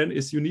do then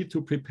is you need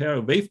to prepare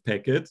a wave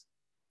packet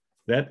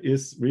that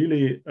is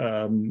really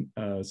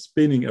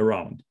spinning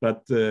around.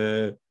 But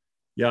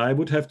yeah, I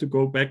would have to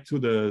go back to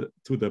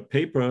the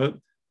paper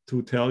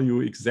to tell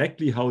you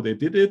exactly how they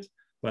did it.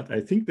 But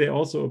I think they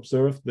also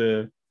observed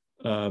the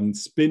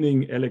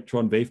spinning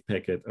electron wave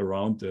packet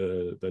around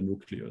the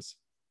nucleus.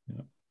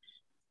 Yeah.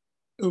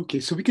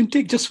 Okay, so we can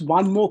take just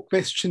one more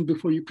question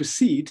before you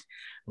proceed.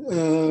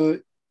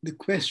 The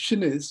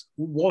question is,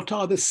 what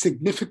are the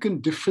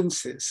significant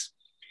differences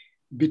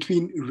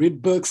between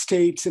Rydberg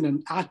states in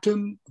an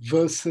atom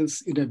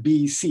versus in a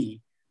BEC,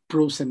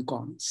 pros and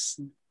cons?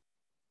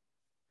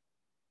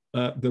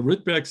 The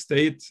Rydberg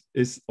state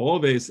is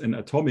always an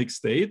atomic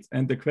state.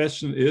 And the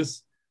question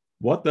is,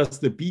 what does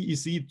the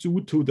BEC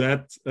do to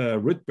that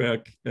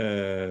Rydberg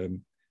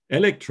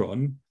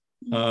electron?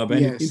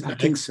 Yes, I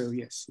think so,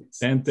 yes.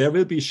 And there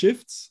will be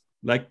shifts,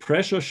 like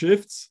pressure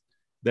shifts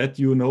that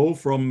you know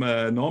from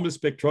normal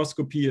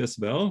spectroscopy as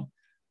well.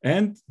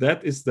 And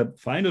that is the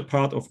final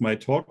part of my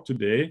talk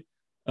today.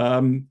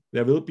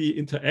 There will be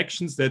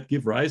interactions that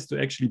give rise to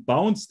actually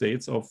bound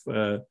states of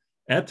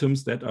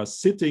atoms that are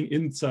sitting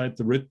inside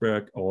the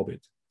Rydberg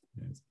orbit.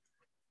 Yes.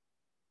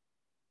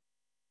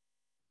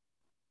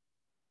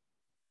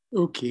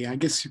 Okay, I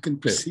guess you can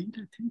proceed,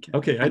 I think.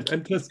 Okay,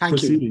 I'm just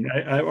proceeding.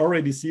 I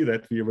already see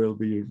that we will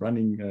be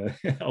running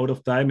out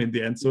of time in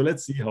the end. So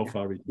let's see how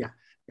far we go.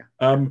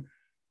 Yeah.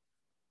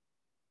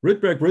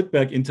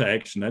 Rydberg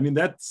interaction. I mean,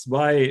 that's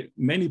why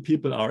many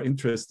people are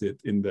interested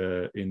in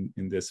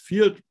this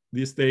field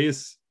these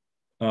days.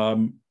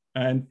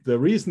 And the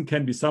reason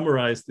can be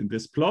summarized in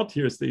this plot.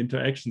 Here's the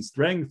interaction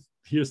strength.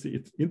 Here's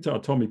the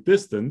interatomic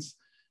distance.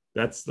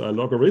 That's the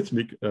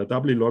logarithmic,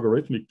 doubly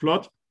logarithmic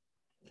plot.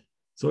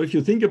 So if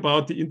you think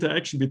about the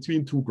interaction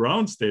between two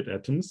ground state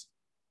atoms,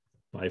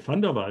 by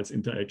van der Waals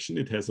interaction,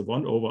 it has a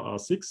 1 over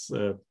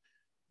R6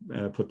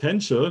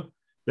 potential,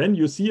 then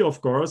you see,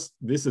 of course,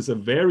 this is a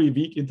very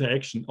weak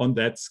interaction on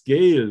that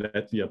scale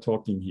that we are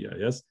talking here,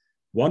 yes?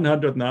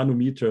 100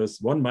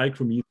 nanometers, 1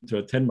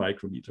 micrometer, 10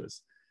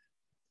 micrometers.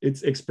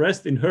 It's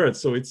expressed in hertz,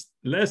 so it's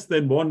less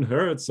than 1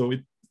 hertz, so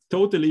it's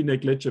totally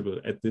negligible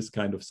at this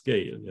kind of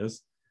scale,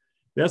 yes?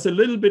 There's a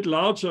little bit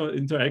larger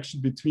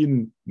interaction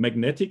between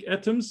magnetic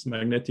atoms,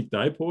 magnetic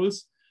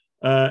dipoles.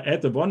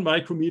 At the 1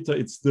 micrometer,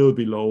 it's still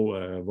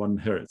below 1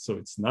 hertz, so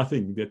it's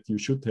nothing that you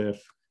should have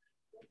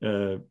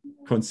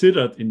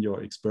considered in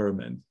your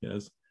experiment,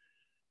 yes?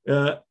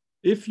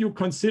 If you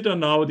consider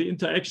now the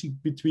interaction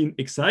between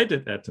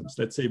excited atoms,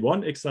 let's say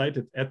one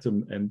excited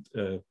atom and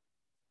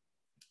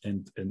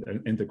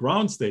the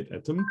ground state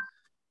atom,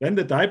 then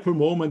the dipole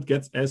moment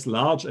gets as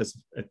large as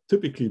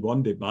typically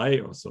 1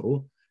 dBi or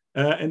so.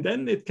 And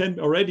then it can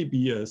already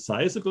be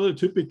sizable.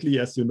 Typically,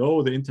 as you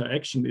know, the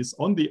interaction is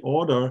on the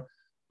order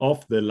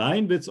of the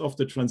line width of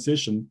the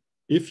transition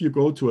if you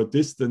go to a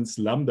distance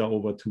lambda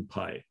over 2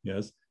 pi,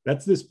 yes?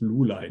 That's this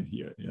blue line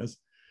here, yes?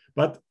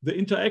 But the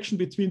interaction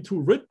between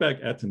two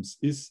Rydberg atoms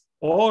is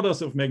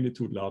orders of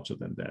magnitude larger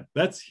than that.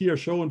 That's here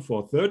shown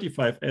for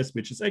 35S,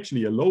 which is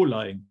actually a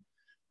low-lying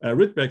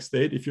Rydberg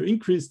state. If you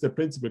increase the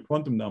principal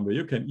quantum number,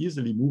 you can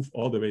easily move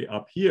all the way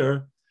up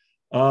here.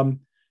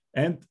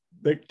 And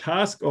the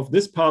task of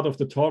this part of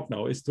the talk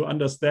now is to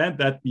understand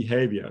that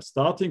behavior,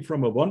 starting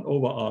from a 1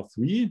 over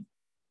R3,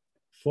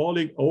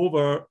 falling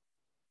over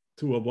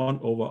to a 1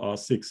 over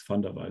R6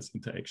 van der Waals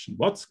interaction.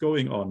 What's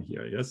going on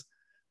here, yes?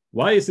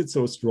 Why is it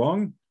so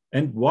strong?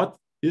 And what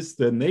is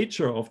the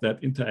nature of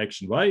that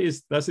interaction? Why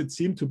does it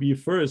seem to be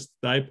first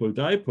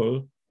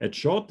dipole-dipole at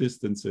short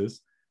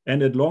distances,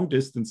 and at long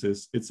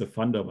distances, it's a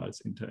van der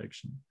Waals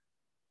interaction?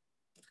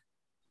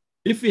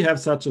 If we have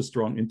such a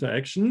strong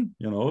interaction,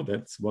 you know,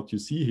 that's what you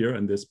see here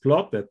in this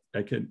plot that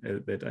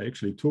I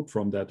actually took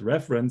from that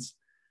reference.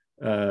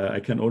 I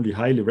can only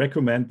highly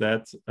recommend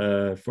that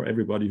for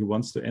everybody who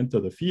wants to enter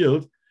the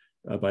field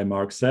by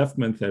Mark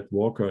Safman, Thad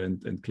Walker,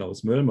 and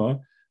Klaus Möllmer.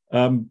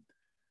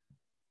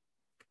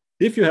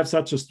 If you have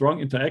such a strong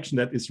interaction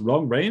that is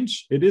long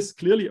range, it is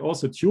clearly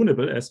also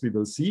tunable, as we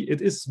will see. It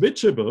is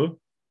switchable.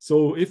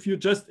 So if you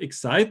just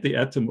excite the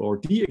atom or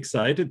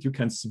de-excite it, you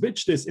can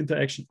switch this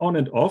interaction on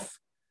and off.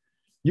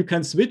 You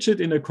can switch it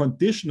in a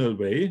conditional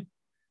way,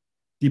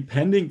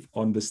 depending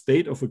on the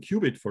state of a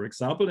qubit, for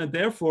example, and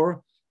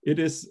therefore it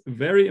is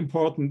very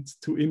important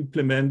to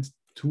implement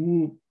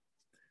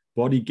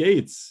two-body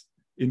gates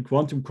in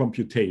quantum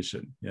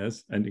computation,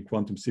 yes, and in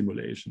quantum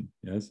simulation,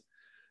 yes.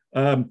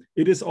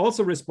 It is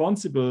also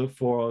responsible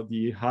for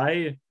the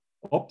high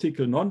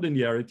optical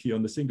nonlinearity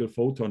on the single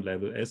photon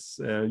level, as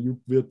you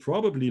will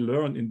probably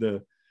learn in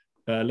the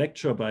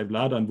lecture by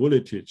Vladan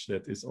Vuletic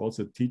that is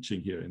also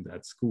teaching here in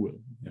that school,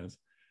 yes.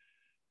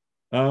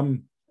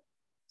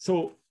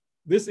 So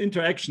this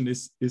interaction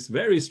is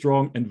very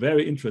strong and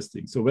very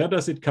interesting. So where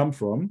does it come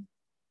from?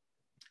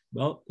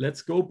 Well,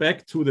 let's go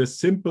back to the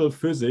simple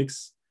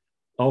physics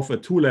of a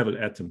two-level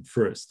atom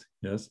first,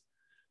 yes.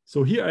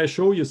 So here I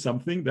show you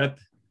something that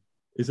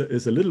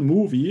is a little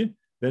movie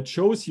that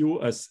shows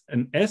you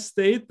an S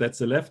state, that's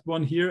the left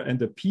one here,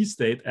 and a P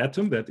state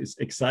atom that is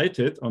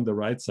excited on the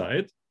right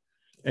side.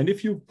 And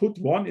if you put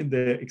one in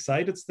the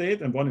excited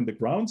state and one in the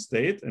ground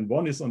state, and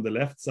one is on the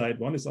left side,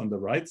 one is on the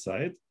right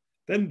side,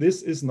 then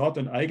this is not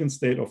an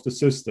eigenstate of the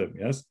system,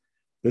 yes?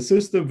 The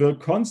system will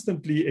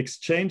constantly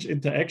exchange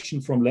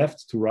interaction from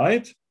left to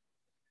right.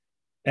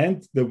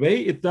 And the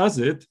way it does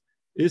it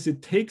is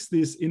it takes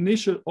these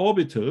initial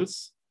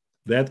orbitals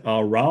that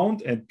are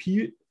round and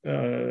P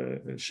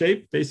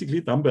shaped, basically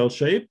dumbbell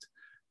shaped,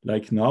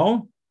 like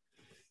now,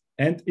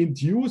 and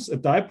induce a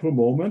dipole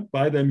moment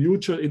by their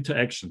mutual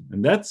interaction.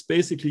 And that's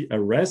basically a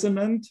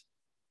resonant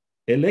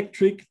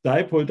electric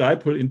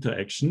dipole-dipole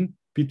interaction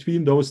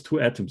between those two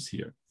atoms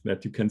here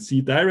that you can see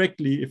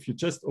directly if you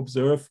just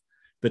observe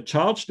the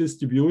charge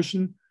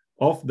distribution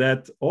of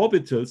these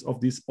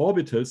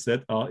orbitals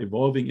that are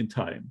evolving in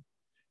time.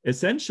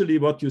 Essentially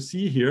what you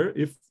see here,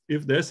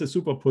 if there's a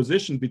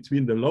superposition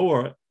between the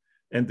lower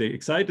and the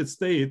excited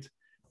state,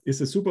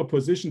 is a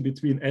superposition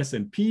between S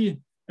and P,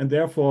 and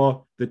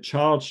therefore the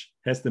charge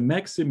has the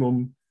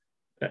maximum,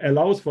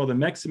 allows for the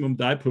maximum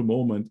dipole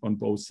moment on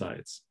both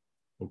sides,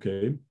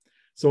 okay?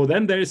 So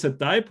then there is a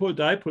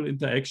dipole-dipole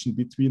interaction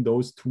between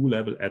those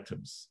two-level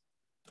atoms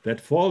that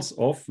falls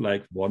off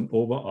like 1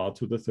 over R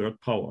to the third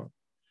power.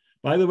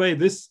 By the way,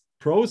 this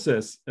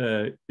process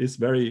is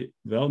very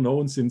well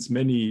known since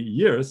many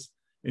years,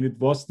 and it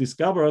was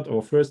discovered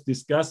or first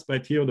discussed by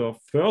Theodor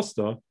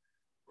Förster,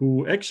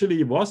 who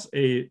actually was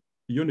a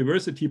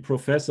university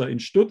professor in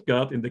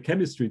Stuttgart in the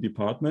chemistry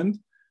department.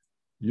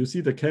 You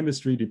see the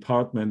chemistry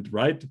department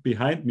right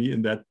behind me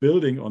in that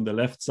building on the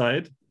left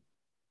side.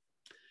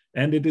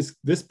 And it is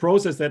this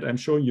process that I'm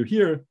showing you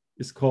here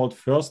is called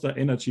Förster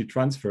energy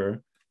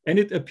transfer. And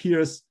it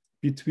appears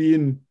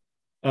between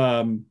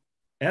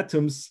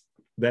atoms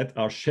that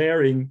are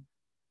sharing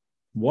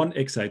one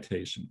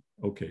excitation.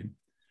 Okay.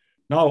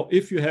 Now,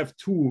 if you have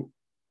two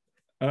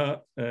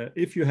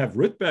if you have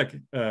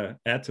Rydberg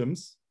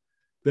atoms,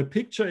 the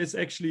picture is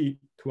actually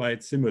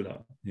quite similar,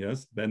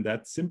 yes, than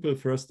that simple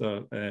first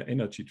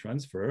energy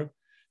transfer.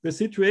 The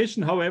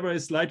situation, however,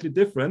 is slightly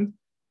different,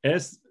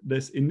 as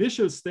this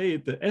initial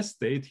state, the S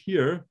state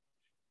here,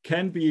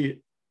 can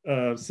be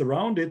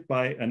surrounded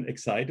by an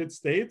excited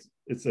state.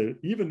 It's an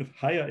even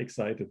higher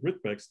excited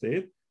Rydberg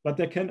state, but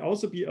there can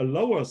also be a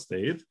lower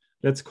state,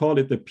 let's call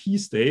it the P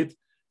state,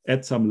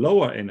 at some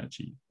lower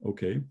energy,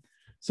 okay?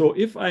 So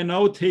if I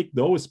now take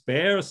those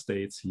bare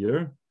states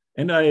here,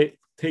 and I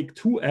take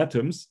two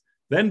atoms,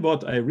 then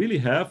what I really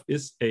have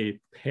is a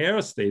pair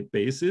state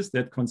basis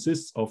that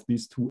consists of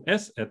these two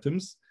S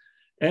atoms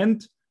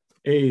and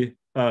a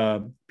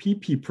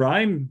PP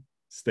prime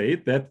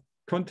state that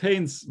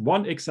contains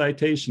one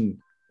excitation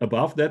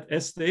above that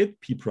S state,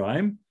 P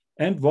prime,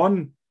 and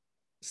one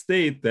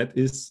state that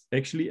is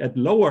actually at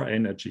lower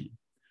energy.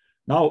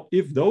 Now,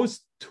 if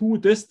those two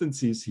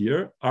distances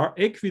here are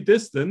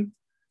equidistant,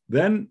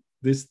 then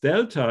this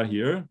delta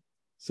here,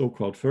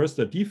 so-called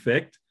Förster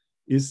defect,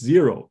 is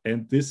zero.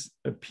 And this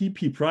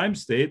PP prime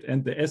state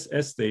and the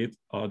SS state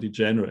are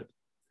degenerate.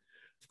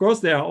 Of course,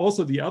 there are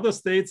also the other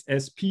states,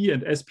 SP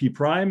and SP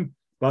prime,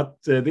 but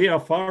they are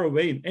far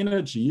away in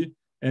energy.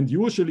 And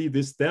usually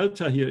this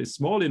delta here is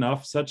small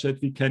enough such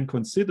that we can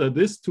consider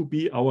this to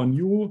be our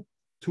new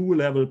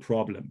two-level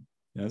problem.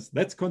 Yes,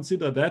 let's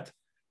consider that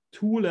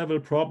two-level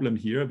problem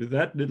here with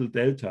that little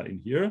delta in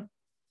here.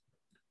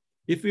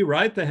 If we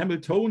write the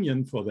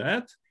Hamiltonian for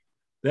that,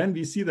 then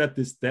we see that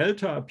this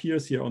delta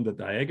appears here on the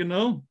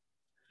diagonal.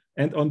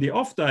 And on the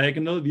off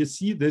diagonal, we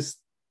see this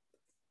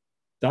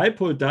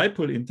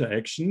dipole-dipole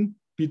interaction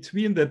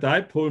between the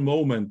dipole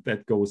moment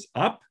that goes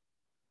up,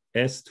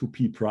 S to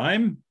P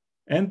prime,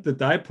 and the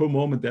dipole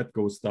moment that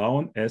goes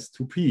down, S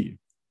to P.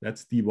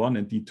 That's D1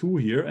 and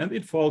D2 here, and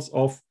it falls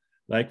off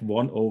like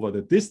 1 over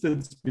the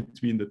distance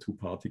between the two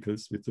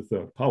particles with the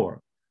third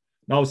power.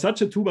 Now,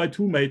 such a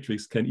 2x2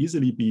 matrix can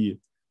easily be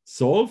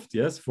solved,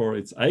 yes, for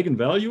its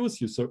eigenvalues.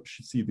 You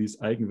see these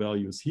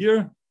eigenvalues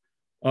here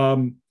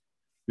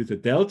with the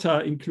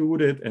delta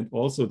included and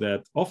also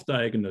that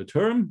off-diagonal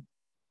term.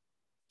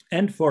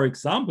 And for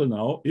example,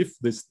 now, if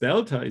this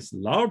delta is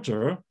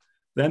larger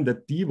than the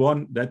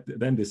D1,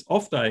 than this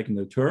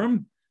off-diagonal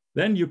term,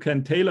 then you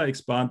can Taylor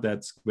expand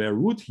that square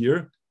root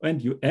here,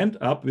 and you end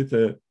up with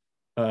a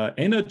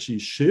energy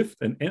shift,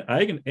 an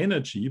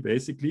eigenenergy,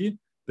 basically,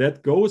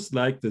 that goes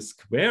like the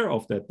square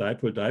of that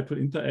dipole-dipole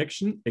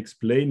interaction,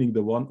 explaining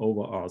the 1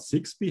 over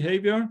R6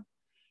 behavior,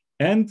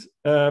 and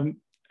a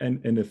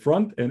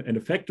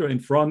factor in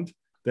front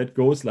that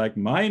goes like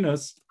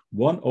minus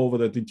 1 over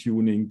the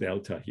detuning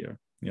delta here.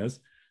 Yes.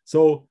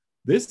 So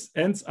this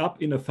ends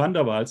up in a van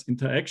der Waals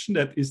interaction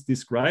that is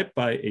described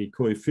by a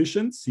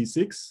coefficient,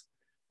 C6,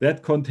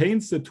 that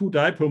contains the two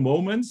dipole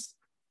moments,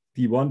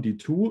 D1,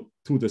 D2,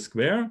 to the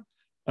square,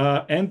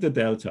 and the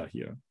delta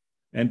here.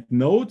 And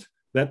note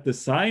that the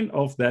sign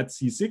of that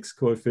C6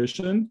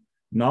 coefficient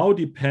now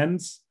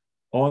depends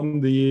on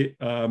the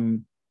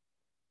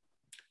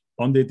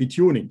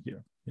detuning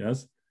here.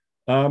 Yes.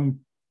 On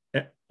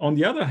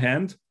the other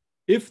hand,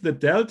 if the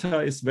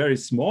delta is very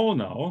small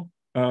now,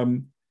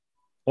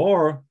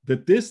 or the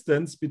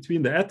distance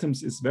between the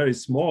atoms is very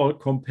small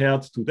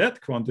compared to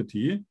that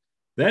quantity,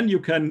 then you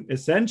can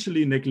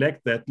essentially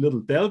neglect that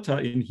little delta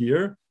in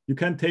here. You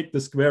can take the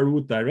square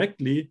root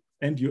directly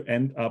and you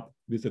end up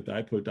with a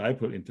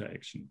dipole-dipole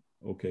interaction.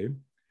 Okay.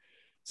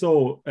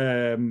 So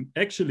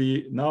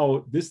actually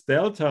now this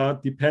delta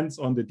depends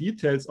on the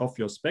details of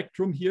your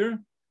spectrum here.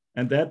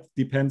 And that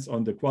depends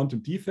on the quantum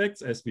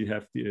defects as we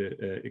have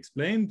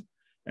explained.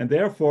 And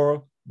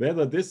therefore,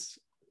 whether this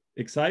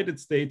excited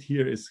state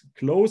here is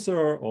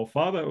closer or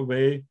farther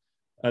away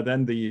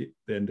than the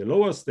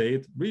lower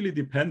state really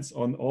depends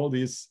on all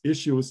these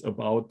issues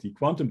about the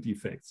quantum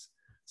defects.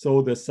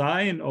 So the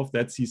sign of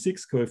that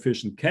C6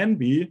 coefficient can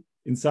be,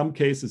 in some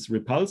cases,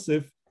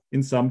 repulsive,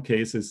 in some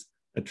cases,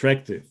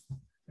 attractive.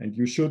 And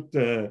you should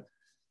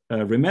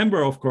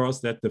remember, of course,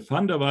 that the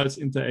van der Waals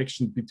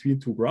interaction between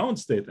two ground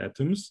state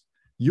atoms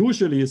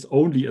usually is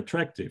only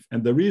attractive.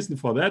 And the reason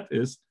for that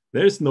is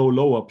there is no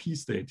lower P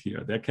state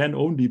here. There can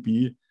only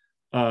be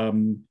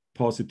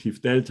positive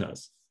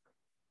deltas.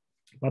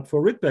 But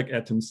for Rydberg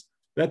atoms,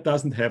 that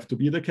doesn't have to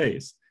be the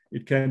case.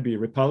 It can be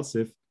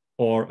repulsive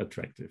or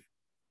attractive.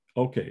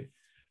 Okay.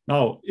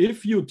 Now,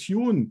 if you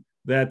tune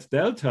that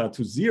delta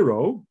to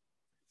 0,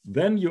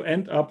 then you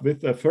end up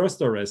with a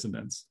Förster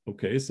resonance.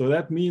 Okay, so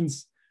that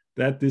means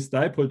that this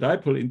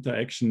dipole-dipole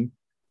interaction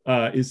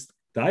is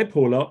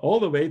dipolar all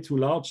the way to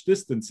large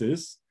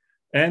distances.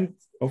 And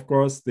of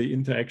course, the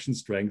interaction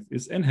strength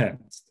is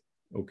enhanced.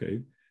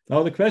 Okay,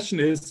 now the question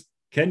is,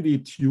 can we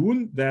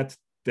tune that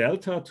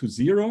delta to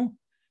 0?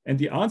 And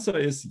the answer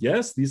is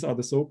yes, these are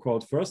the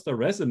so-called Förster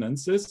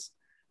resonances.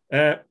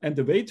 And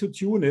the way to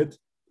tune it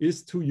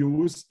is to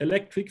use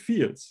electric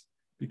fields,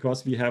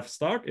 because we have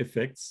Stark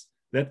effects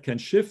that can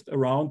shift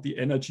around the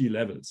energy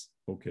levels.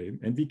 Okay,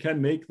 and we can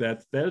make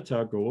that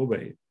delta go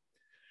away.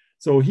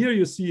 So here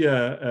you see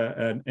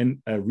a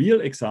real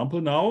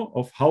example now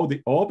of how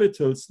the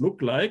orbitals look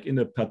like in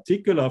a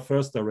particular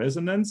first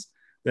resonance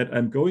that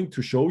I'm going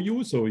to show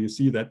you. So you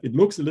see that it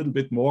looks a little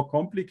bit more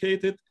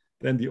complicated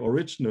than the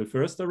original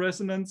first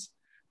resonance.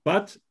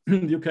 But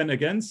you can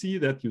again see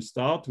that you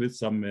start with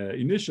some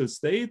initial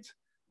state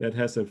that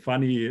has a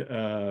funny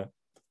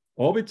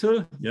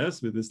orbital,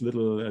 yes, with this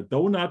little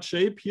donut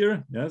shape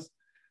here, yes.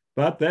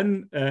 But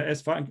then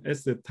as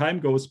the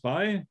time goes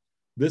by,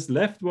 this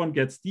left one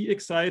gets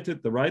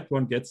de-excited, the right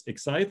one gets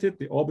excited,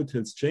 the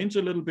orbitals change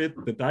a little bit,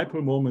 the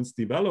dipole moments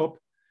develop,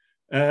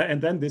 and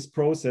then this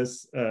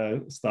process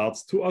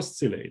starts to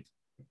oscillate.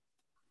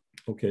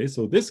 Okay,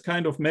 so this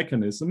kind of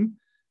mechanism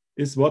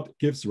is what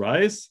gives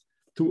rise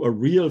to a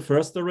real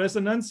first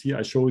resonance. Here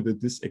I show you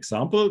this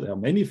example. There are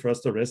many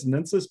first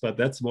resonances, but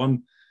that's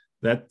one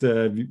that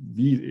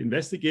we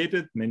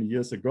investigated many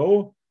years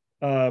ago,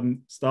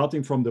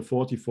 starting from the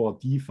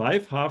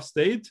 44D5 half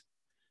state,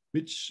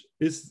 which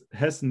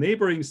has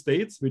neighboring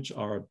states, which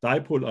are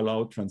dipole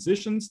allowed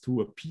transitions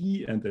to a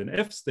P and an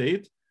F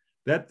state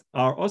that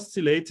are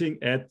oscillating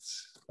at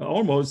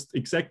almost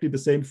exactly the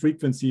same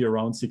frequency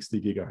around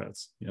 60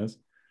 gigahertz. Yes.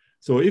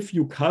 So if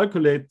you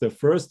calculate the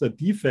first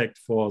defect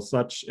for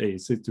such a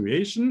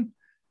situation,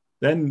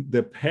 then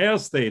the pair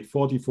state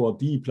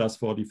 44D plus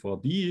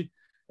 44D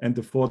and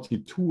the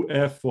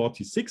 42F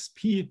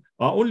 46P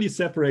are only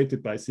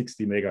separated by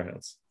 60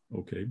 megahertz.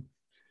 Okay.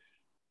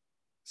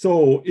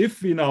 So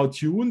if we now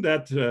tune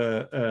that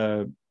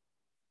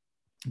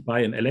by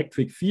an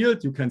electric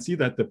field, you can see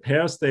that the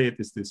pair state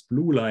is this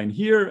blue line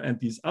here, and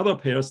these other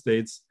pair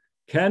states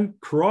can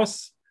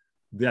cross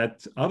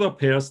that other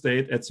pair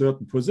state at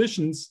certain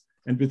positions.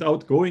 And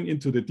without going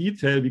into the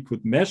detail, we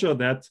could measure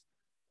that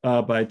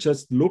by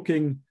just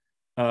looking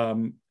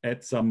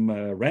at some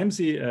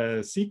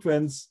Ramsey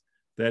sequence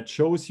that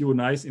shows you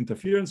nice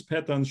interference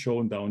patterns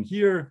shown down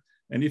here.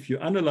 And if you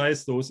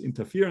analyze those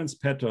interference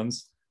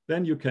patterns,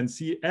 then you can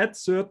see at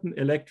certain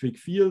electric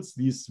fields,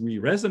 these three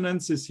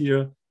resonances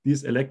here,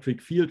 these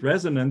electric field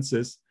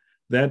resonances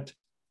that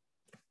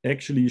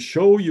actually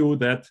show you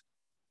that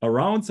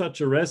around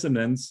such a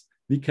resonance,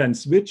 we can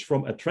switch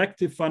from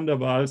attractive van der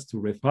Waals to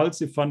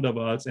repulsive van der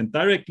Waals, and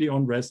directly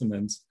on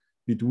resonance,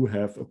 we do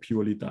have a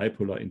purely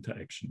dipolar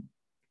interaction.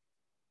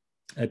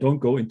 I don't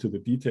go into the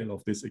detail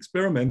of this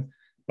experiment,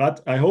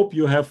 but I hope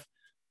you have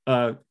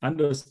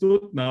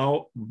understood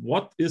now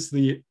what is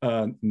the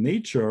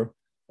nature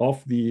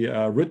of the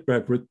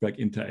Rydberg-Rydberg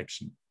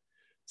interaction.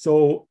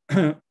 So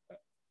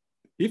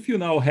if you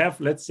now have,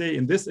 let's say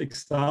in this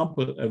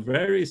example, a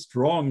very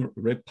strong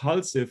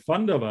repulsive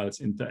van der Waals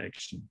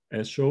interaction,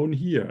 as shown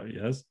here,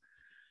 yes,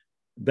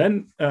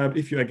 then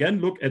if you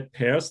again look at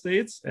pair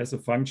states as a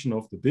function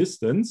of the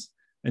distance,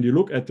 and you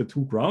look at the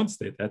two ground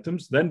state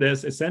atoms, then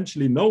there's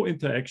essentially no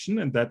interaction,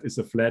 and that is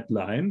a flat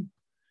line.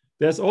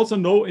 There's also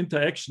no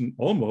interaction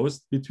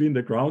almost between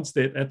the ground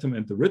state atom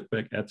and the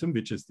Rydberg atom,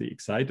 which is the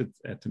excited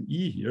atom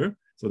E here.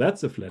 So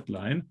that's a flat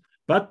line.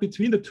 But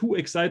between the two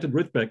excited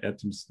Rydberg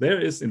atoms, there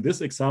is, in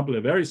this example,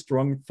 a very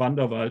strong van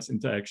der Waals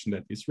interaction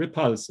that is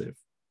repulsive.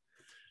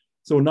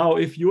 So now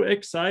if you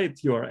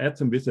excite your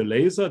atom with a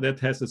laser that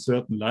has a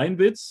certain line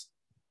width,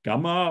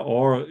 gamma,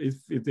 or if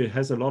it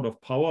has a lot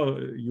of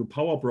power, you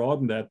power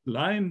broaden that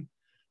line,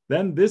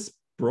 then this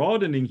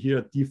broadening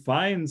here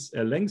defines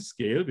a length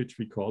scale, which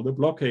we call the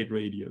blockade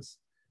radius,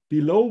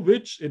 below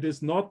which it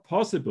is not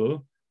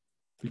possible,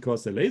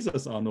 because the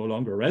lasers are no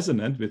longer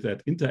resonant with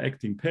that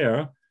interacting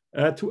pair,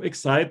 to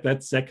excite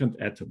that second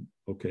atom,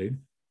 okay?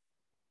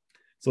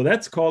 So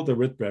that's called the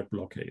Rydberg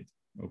blockade,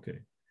 okay?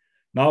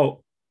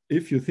 Now,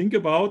 if you think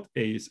about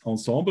an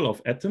ensemble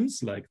of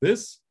atoms like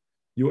this,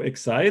 you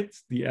excite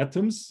the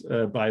atoms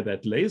by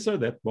that laser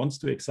that wants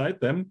to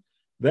excite them,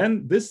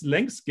 then this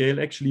length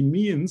scale actually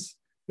means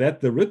that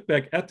the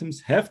Rydberg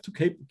atoms have to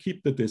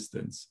keep the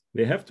distance.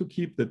 They have to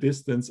keep the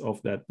distance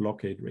of that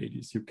blockade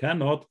radius. You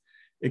cannot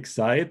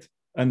excite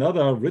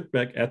another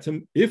Rydberg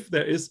atom if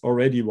there is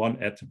already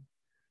one atom.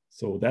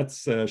 So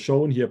that's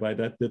shown here by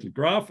that little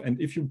graph. And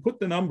if you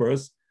put the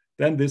numbers,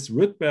 then this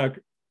Rydberg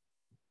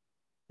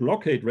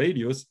blockade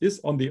radius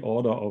is on the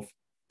order of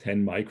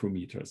 10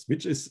 micrometers,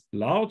 which is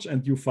large.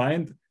 And you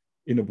find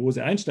in a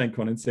Bose-Einstein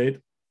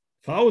condensate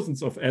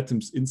thousands of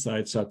atoms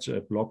inside such a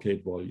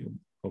blockade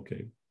volume.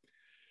 Okay.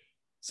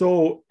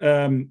 So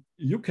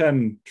you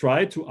can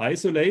try to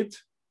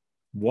isolate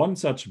one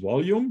such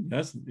volume.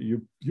 Yes,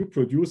 you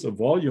produce a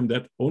volume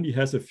that only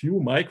has a few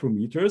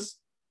micrometers,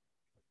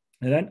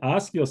 and then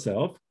ask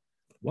yourself,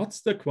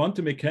 what's the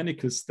quantum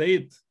mechanical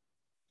state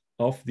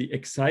of the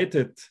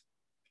excited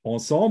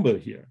ensemble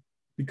here?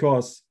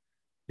 Because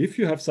if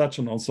you have such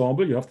an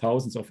ensemble, you have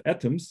thousands of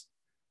atoms,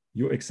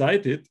 you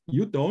excite it,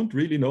 you don't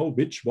really know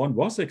which one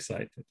was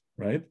excited,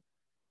 right?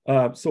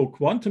 So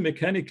quantum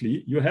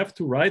mechanically, you have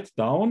to write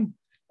down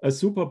a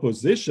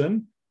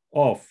superposition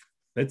of,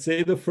 let's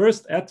say, the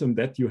first atom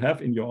that you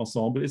have in your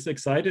ensemble is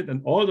excited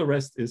and all the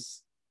rest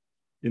is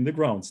in the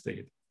ground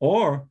state.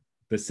 Or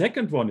the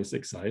second one is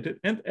excited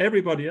and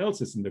everybody else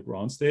is in the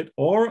ground state.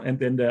 Or, and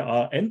then there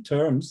are n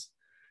terms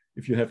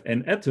if you have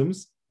n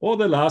atoms, or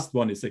the last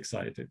one is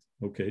excited,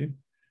 okay?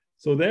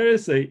 So there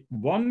is a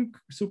one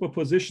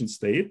superposition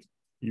state,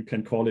 you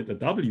can call it a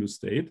W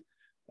state,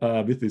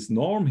 with this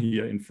norm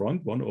here in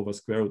front, 1 over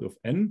square root of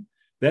n,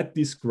 that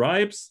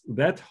describes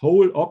that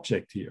whole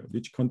object here,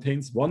 which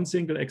contains one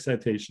single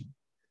excitation.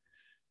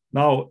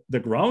 Now, the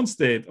ground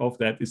state of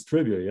that is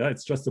trivial, yeah?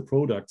 It's just a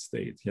product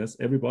state, yes?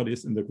 Everybody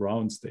is in the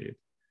ground state.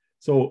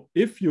 So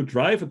if you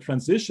drive a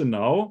transition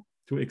now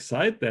to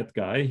excite that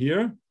guy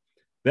here,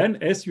 then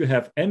as you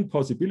have n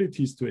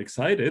possibilities to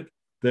excite it,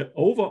 the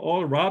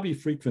overall Rabi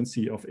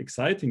frequency of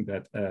exciting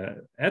that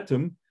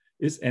atom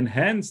is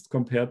enhanced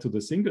compared to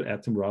the single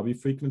atom Rabi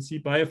frequency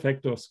by a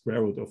factor of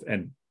square root of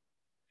n.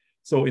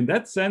 So in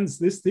that sense,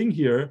 this thing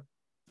here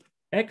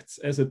acts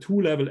as a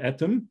two-level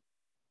atom,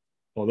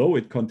 although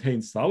it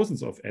contains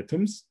thousands of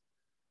atoms.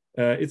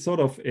 It's sort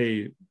of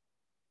a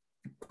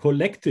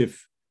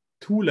collective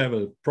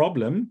two-level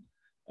problem.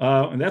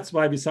 And that's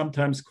why we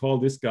sometimes call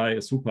this guy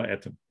a super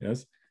atom.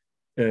 Yes.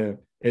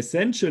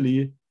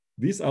 Essentially,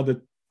 these are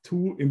the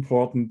two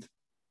important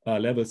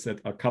levels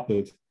that are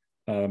coupled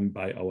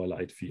by our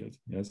light field.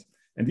 Yes.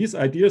 And these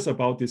ideas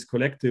about these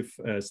collective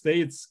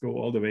states go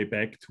all the way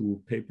back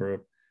to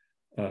paper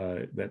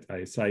that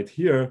I cite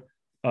here,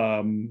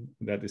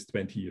 that is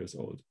 20 years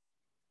old.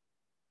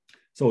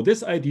 So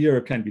this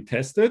idea can be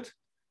tested.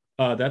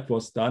 That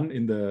was done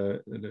in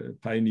the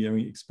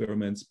pioneering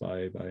experiments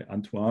by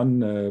Antoine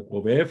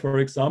Brevet, for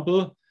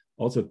example,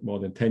 also more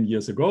than 10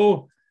 years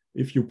ago.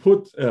 If you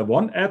put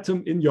one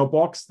atom in your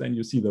box, then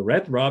you see the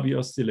red Rabi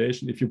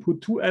oscillation. If you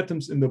put two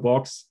atoms in the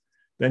box,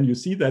 then you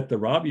see that the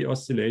Rabi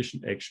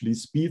oscillation actually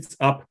speeds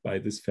up by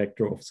this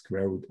factor of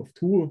square root of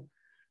 2.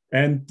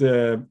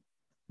 And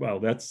well,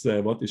 that's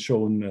what is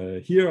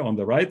shown here on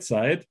the right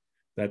side.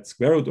 That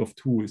square root of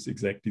 2 is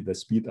exactly the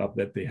speed up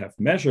that they have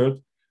measured.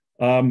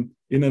 In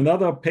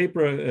another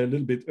paper a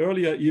little bit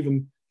earlier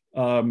even,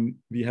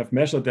 we have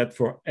measured that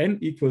for n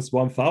equals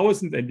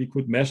 1000, and we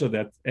could measure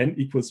that n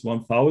equals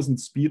 1000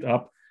 speed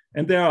up.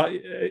 And there are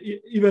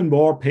even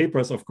more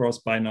papers, of course,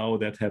 by now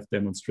that have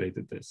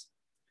demonstrated this.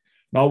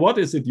 Now, what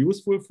is it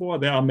useful for?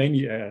 There are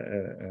many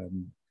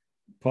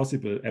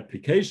possible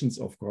applications,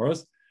 of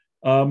course.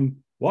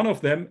 One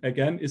of them,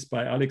 again, is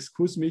by Alex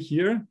Kuzmich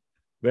here,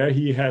 where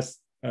he has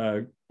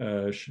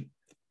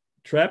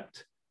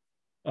trapped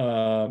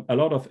a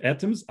lot of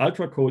atoms,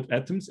 ultra-cold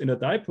atoms, in a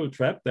dipole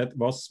trap that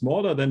was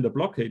smaller than the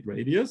blockade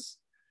radius.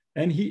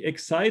 And he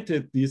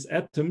excited these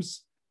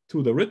atoms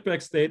to the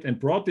Rydberg state and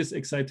brought this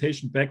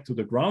excitation back to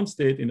the ground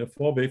state in a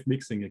 4-wave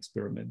mixing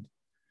experiment,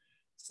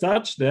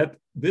 such that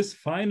this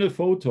final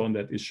photon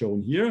that is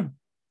shown here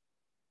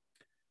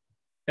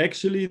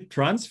actually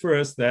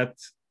transfers that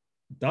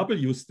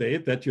W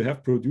state that you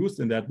have produced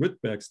in that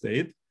Rydberg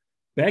state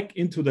back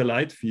into the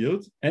light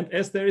field. And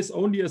as there is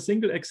only a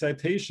single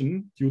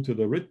excitation due to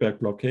the Rydberg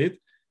blockade,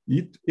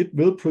 it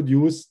will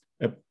produce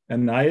a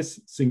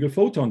nice single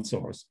photon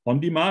source on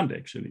demand,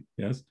 actually.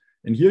 Yes.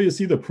 And here you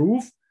see the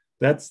proof.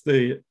 That's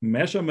the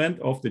measurement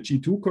of the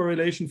G2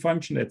 correlation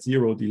function at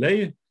 0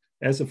 delay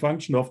as a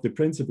function of the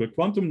principal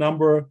quantum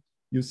number.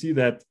 You see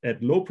that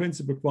at low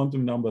principal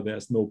quantum number,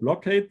 there's no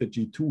blockade. The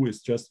G2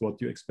 is just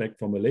what you expect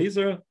from a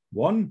laser,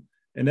 1.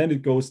 And then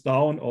it goes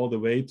down all the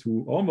way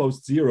to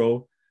almost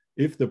 0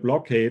 if the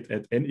blockade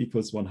at n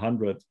equals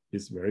 100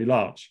 is very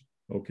large.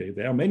 Okay,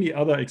 there are many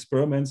other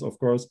experiments, of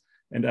course,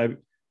 and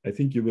I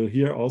think you will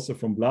hear also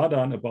from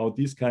Vladan about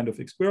these kind of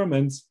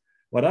experiments.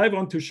 What I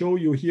want to show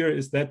you here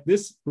is that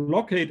this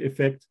blockade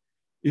effect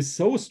is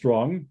so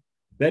strong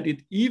that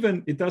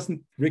it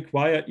doesn't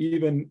require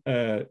even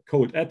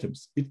cold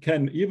atoms. It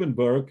can even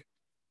work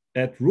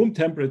at room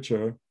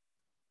temperature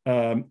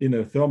in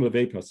a thermal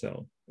vapor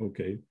cell.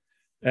 Okay.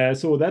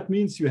 So that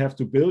means you have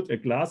to build a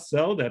glass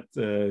cell that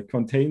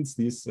contains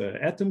these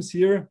atoms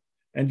here,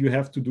 and you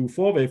have to do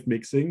 4-wave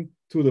mixing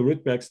to the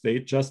Rydberg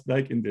state, just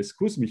like in this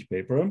Kuzmich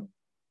paper.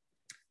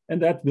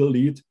 And that will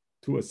lead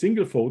to a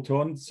single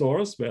photon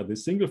source where the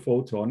single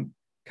photon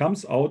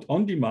comes out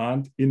on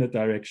demand in a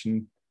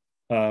direction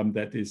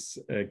that is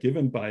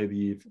given by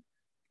the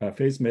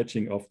phase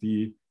matching of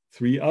the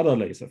 3 other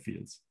laser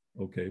fields.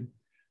 Okay,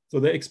 so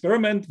the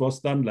experiment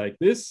was done like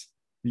this.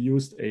 We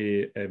used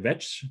a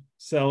wedge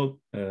cell,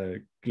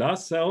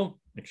 glass cell.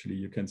 Actually,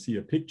 you can see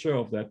a picture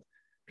of that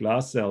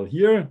glass cell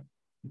here.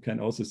 You can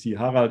also see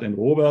Harald and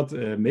Robert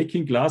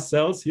making glass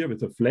cells here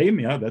with a flame.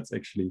 Yeah, that's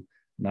actually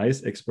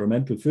nice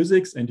experimental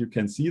physics. And you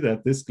can see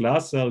that this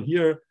glass cell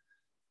here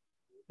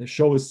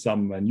shows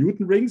some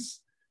Newton rings.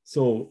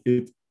 So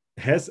it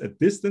has a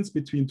distance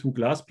between 2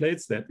 glass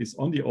plates that is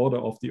on the order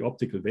of the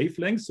optical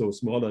wavelength, so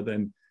smaller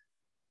than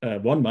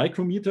 1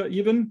 micrometer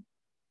even.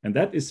 And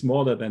that is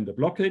smaller than the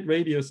blockade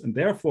radius. And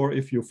therefore,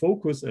 if you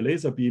focus a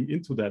laser beam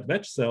into that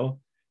wedge cell,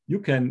 you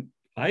can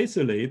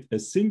isolate a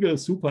single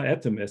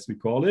superatom, as we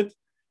call it,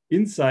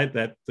 inside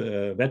that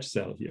wedge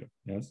cell here.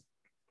 Yes.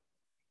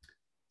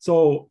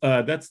 So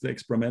that's the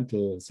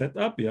experimental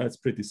setup. Yeah, it's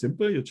pretty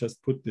simple. You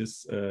just put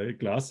this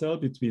glass cell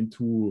between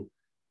 2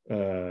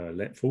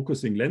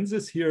 focusing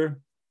lenses here,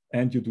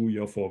 and you do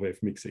your 4-wave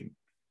mixing.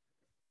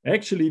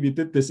 Actually, we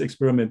did this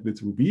experiment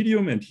with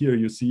rubidium, and here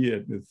you see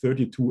at the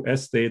 32S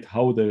state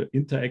how the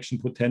interaction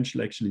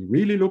potential actually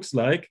really looks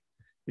like.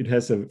 It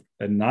has a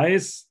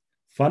nice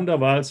van der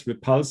Waals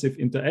repulsive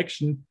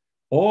interaction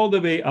all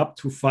the way up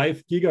to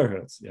 5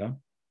 gigahertz. Yeah,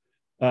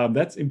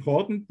 that's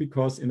important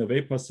because in a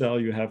vapor cell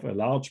you have a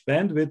large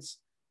bandwidth,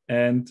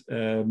 and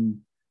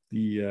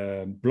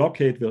the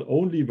blockade will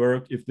only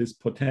work if this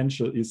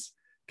potential is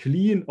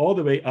clean all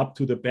the way up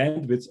to the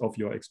bandwidth of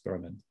your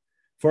experiment.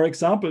 For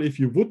example, if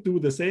you would do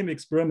the same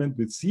experiment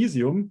with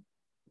cesium,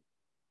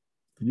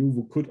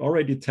 you could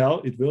already tell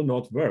it will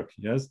not work.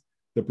 Yes,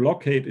 the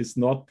blockade is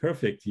not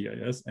perfect here.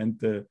 Yes, and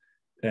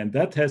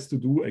that has to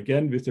do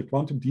again with the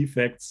quantum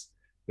defects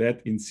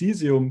that in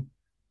cesium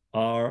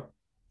are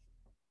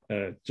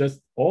just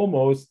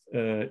almost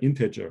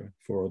integer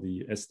for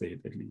the S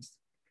state at least.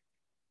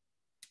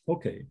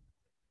 Okay.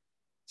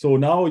 So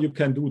now you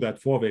can do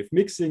that 4-wave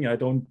mixing. I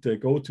don't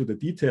go to the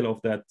detail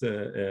of that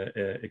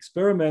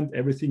experiment.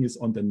 Everything is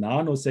on the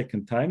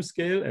nanosecond time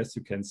scale, as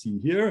you can see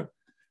here.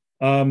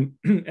 And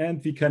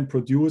we can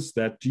produce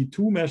that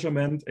G2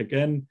 measurement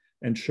again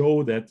and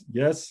show that,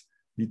 yes,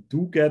 we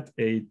do get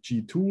a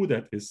G2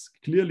 that is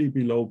clearly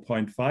below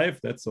 0.5.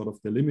 That's sort of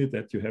the limit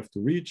that you have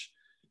to reach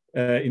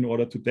in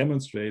order to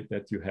demonstrate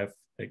that you have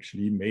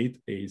actually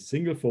made a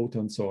single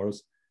photon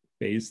source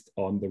based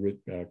on the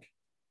Rydberg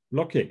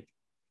blockade.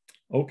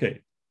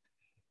 Okay.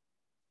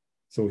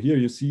 So here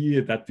you see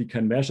that we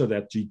can measure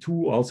that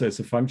G2 also as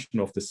a function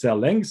of the cell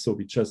length. So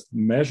we just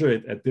measure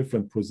it at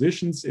different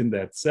positions in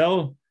that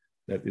cell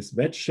that is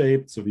wedge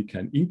shaped. So we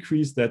can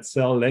increase that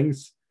cell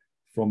length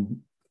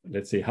from,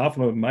 let's say,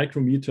 0.5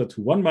 micrometer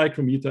to 1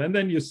 micrometer. And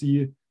then you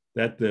see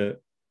that the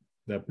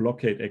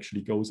blockade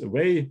actually goes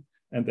away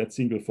and that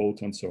single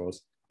photon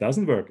source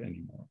doesn't work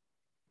anymore.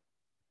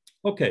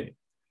 Okay.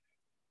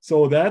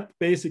 So that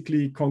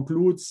basically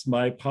concludes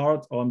my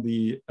part on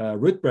the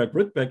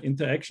Rydberg-Rydberg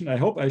interaction. I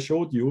hope I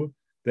showed you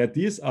that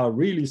these are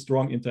really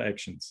strong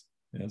interactions.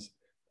 Yes,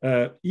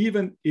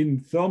 even in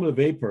thermal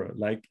vapor,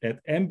 like at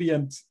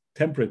ambient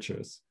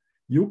temperatures,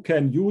 you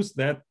can use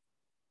that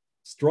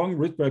strong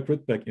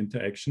Rydberg-Rydberg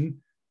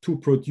interaction to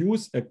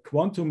produce a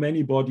quantum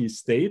many-body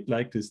state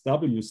like this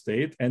W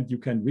state, and you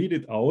can read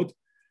it out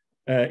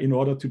in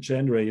order to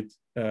generate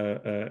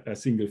a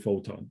single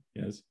photon.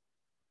 Yes.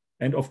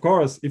 And of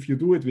course, if you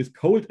do it with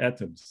cold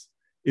atoms,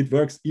 it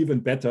works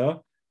even better.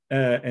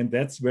 And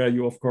that's where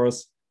you, of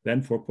course,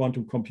 then for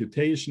quantum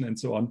computation and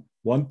so on,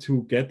 want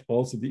to get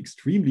also the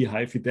extremely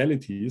high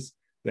fidelities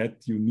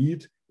that you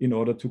need in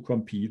order to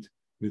compete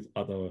with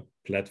other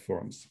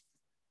platforms.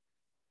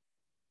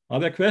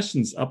 Are there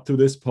questions up to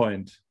this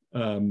point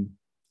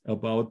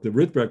about the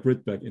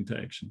Rydberg-Rydberg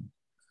interaction?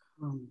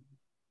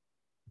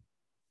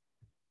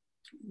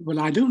 Well,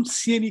 I don't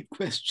see any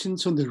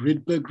questions on the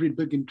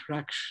Rydberg-Rydberg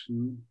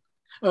interaction.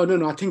 Oh,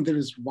 no, I think there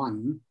is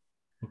one.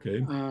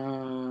 Okay.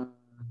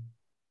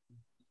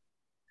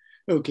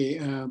 Okay.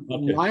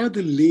 Why are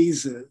the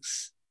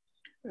lasers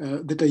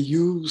that are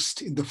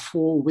used in the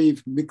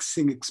 4-wave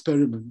mixing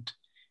experiment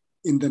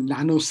in the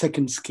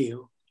nanosecond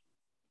scale?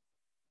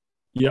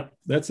 Yeah,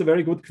 that's a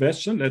very good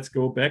question. Let's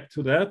go back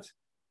to that.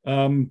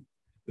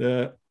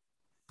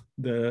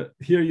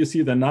 Here you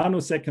see the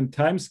nanosecond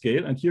time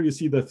scale, and here you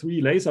see the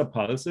 3 laser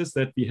pulses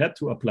that we had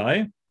to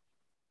apply.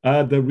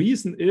 The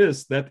reason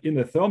is that in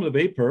a thermal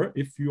vapor,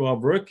 if you are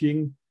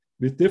working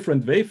with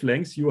different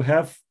wavelengths, you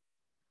have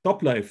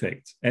Doppler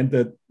effects. And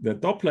the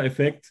Doppler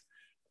effect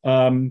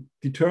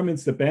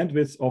determines the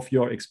bandwidth of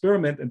your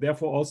experiment and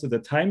therefore also the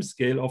time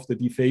scale of the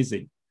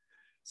dephasing.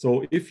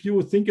 So if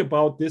you think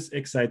about this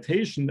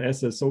excitation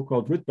as a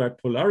so-called Rydberg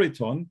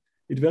polariton,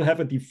 it will have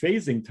a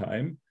dephasing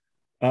time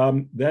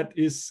that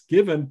is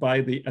given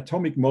by the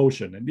atomic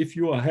motion. And if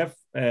you have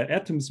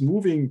atoms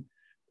moving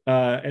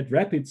at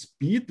rapid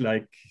speed,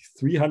 like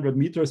 300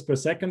 meters per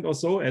second or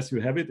so, as you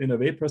have it in a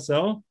vapor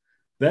cell,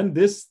 then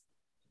this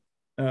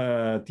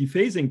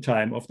dephasing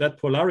time of that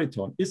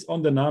polariton is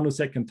on the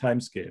nanosecond time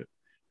scale.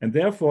 And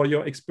therefore,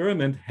 your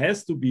experiment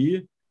has to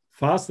be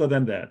faster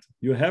than that.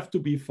 You have to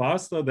be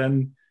faster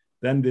than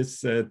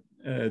this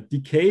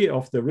decay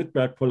of the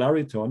Rydberg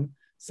polariton,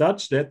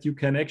 such that you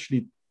can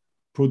actually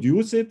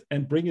produce it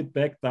and bring it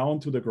back down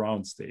to the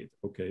ground state,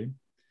 okay?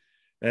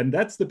 And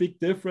that's the big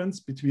difference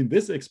between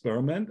this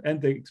experiment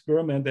and the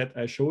experiment that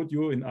I showed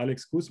you in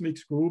Alex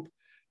Kuzmic's group,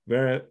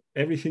 where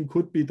everything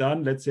could be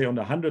done, let's say on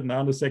a 100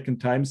 nanosecond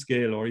time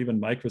scale or even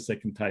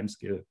microsecond time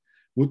scale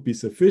would be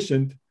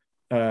sufficient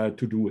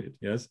to do it,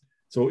 yes?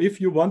 So if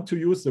you want to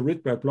use the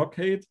Rydberg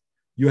blockade,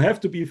 you have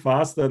to be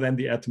faster than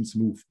the atoms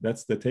move.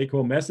 That's the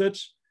take-home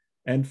message.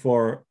 And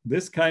for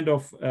this kind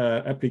of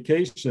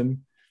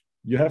application,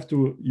 you have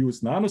to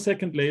use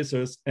nanosecond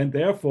lasers, and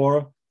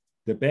therefore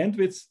the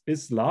bandwidth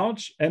is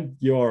large, and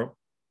your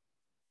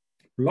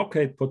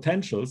blockade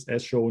potentials,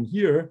 as shown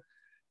here,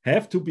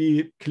 have to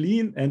be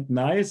clean and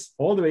nice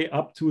all the way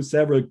up to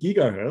several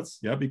gigahertz,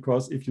 yeah,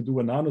 because if you do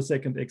a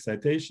nanosecond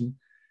excitation,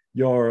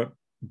 your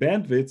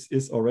bandwidth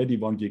is already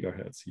 1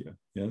 gigahertz here.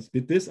 Yes,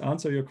 did this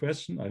answer your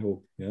question? I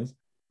hope, yes.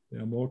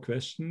 There are more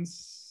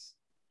questions.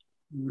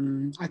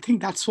 I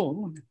think that's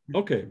all.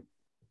 Okay.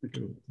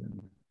 Good.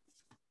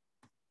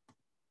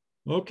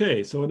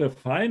 Okay, so the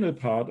final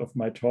part of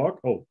my talk,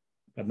 oh,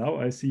 but now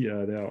I see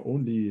there are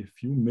only a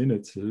few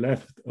minutes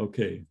left.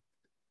 Okay,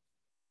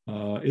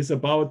 is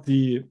about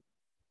the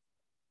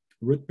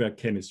Rydberg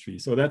chemistry.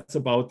 So that's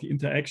about the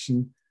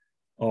interaction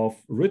of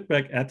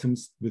Rydberg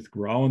atoms with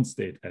ground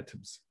state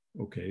atoms.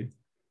 Okay.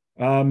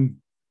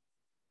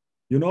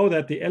 You know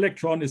that the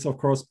electron is, of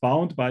course,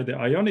 bound by the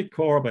ionic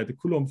core, by the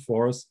Coulomb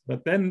force,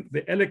 but then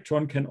the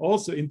electron can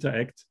also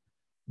interact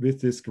with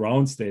this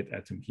ground state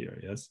atom here,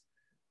 yes?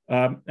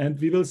 And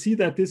we will see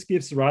that this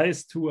gives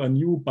rise to a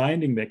new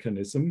binding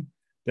mechanism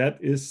that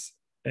is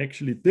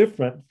actually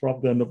different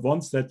from the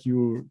ones that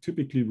you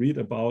typically read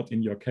about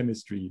in your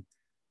chemistry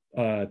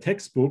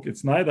textbook.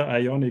 It's neither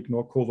ionic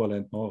nor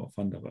covalent nor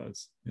van der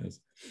Waals, yes?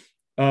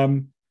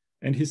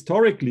 And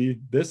historically,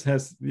 this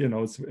has, you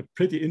know, it's a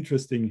pretty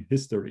interesting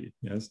history,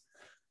 yes?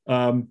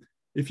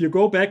 If you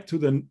go back to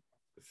the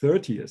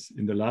 30s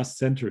in the last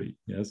century,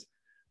 yes,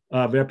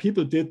 where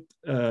people did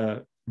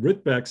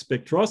Rydberg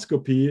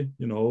spectroscopy,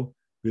 you know,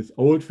 with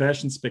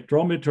old-fashioned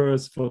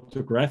spectrometers,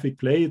 photographic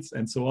plates,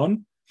 and so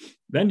on,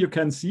 then you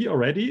can see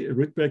already a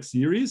Rydberg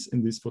series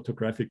in these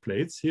photographic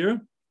plates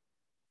here.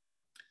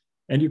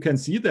 And you can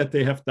see that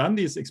they have done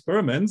these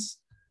experiments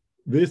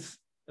with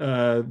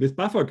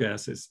buffer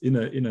gases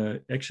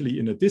actually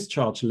in a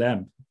discharge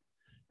lamp.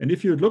 And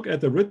if you look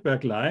at the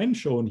Rydberg line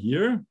shown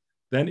here,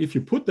 then if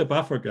you put the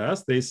buffer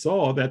gas, they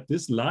saw that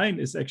this line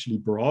is actually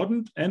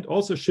broadened and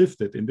also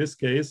shifted, in this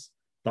case,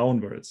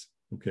 downwards,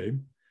 okay?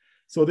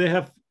 So they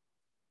have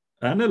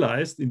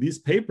analyzed in these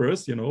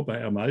papers, you know, by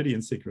Amaldi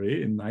and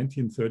Segre in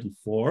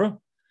 1934,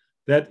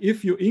 that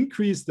if you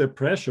increase the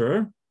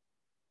pressure,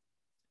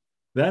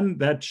 then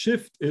that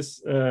shift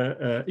is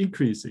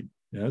increasing,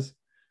 yes?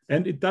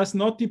 And it does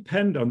not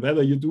depend on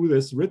whether you do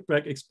this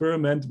Rydberg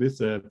experiment with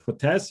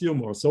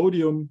potassium or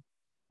sodium.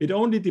 It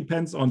only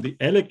depends on the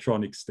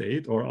electronic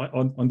state, or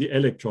on the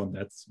electron.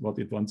 That's what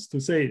it wants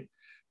to say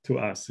to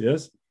us,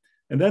 yes?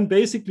 And then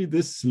basically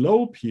this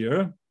slope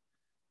here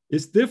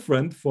is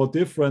different for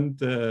different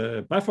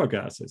buffer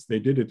gases. They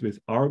did it with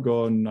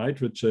argon,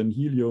 nitrogen,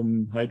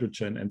 helium,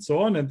 hydrogen, and so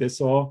on. And they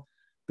saw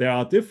there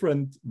are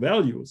different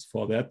values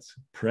for that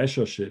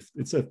pressure shift.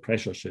 It's a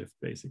pressure shift,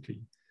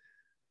 basically.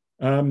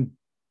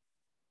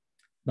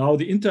 Now,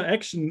 the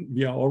interaction,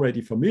 we are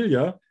already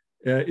familiar,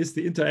 is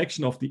the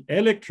interaction of the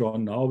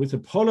electron now with a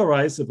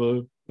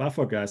polarizable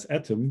buffer gas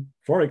atom,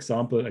 for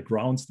example, a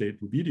ground state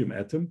rubidium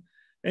atom.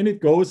 And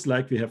it goes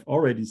like we have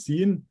already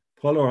seen,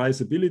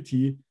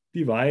 polarizability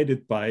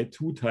divided by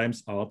 2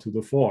 times r to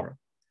the 4.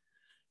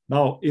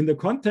 Now, in the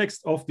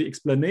context of the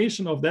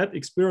explanation of that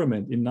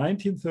experiment in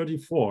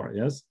 1934,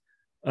 yes,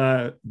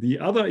 the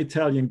other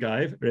Italian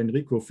guy,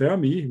 Enrico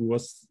Fermi, who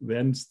was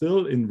then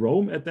still in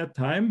Rome at that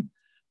time,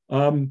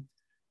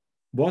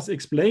 was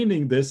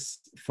explaining this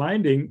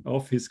finding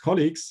of his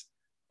colleagues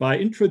by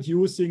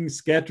introducing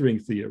scattering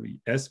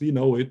theory as we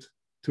know it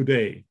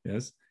today.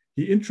 Yes,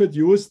 he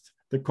introduced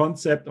the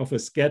concept of a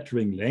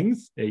scattering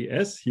length,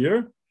 AS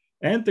here,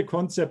 and the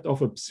concept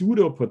of a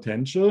pseudo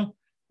potential,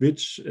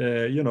 which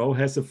you know,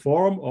 has a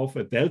form of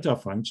a delta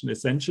function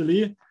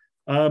essentially,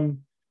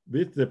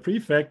 with the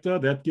prefactor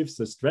that gives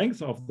the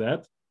strength of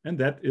that, and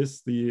that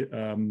is the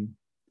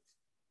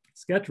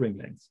scattering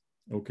length.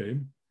 Okay.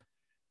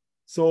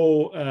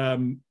 So,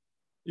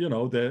 you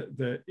know,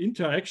 the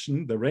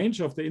interaction, the range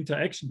of the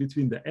interaction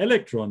between the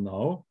electron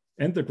now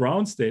and the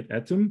ground state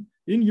atom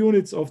in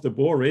units of the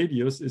Bohr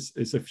radius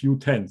is a few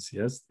tenths,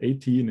 yes,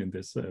 18 in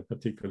this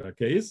particular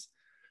case.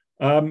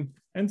 And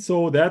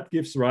so that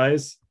gives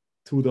rise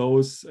to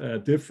those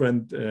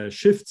different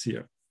shifts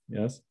here,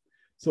 yes.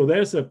 So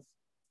there's a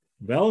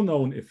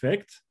well-known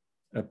effect,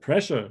 a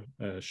pressure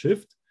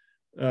shift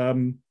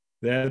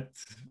that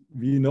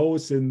we know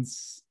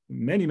since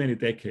many, many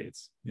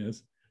decades,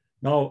 yes.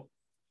 Now,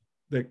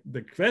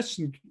 the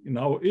question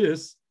now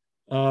is,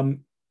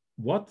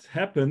 what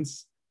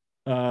happens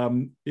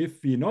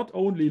if we not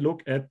only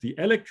look at the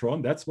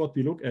electron, that's what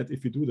we look at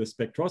if we do the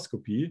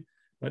spectroscopy,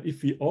 but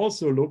if we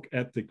also look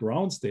at the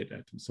ground state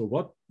atom. So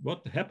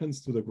what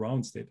happens to the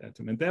ground state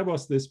atom? And there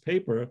was this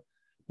paper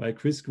by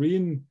Chris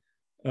Green,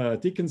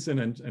 Dickinson,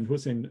 and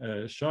Hussein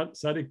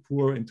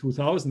Sadiqpour in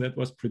 2000 that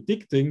was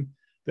predicting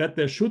that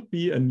there should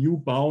be a new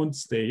bound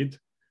state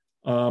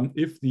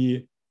if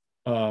the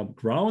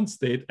ground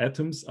state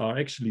atoms are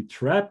actually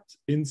trapped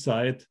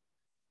inside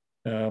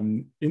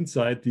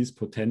these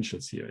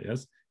potentials here.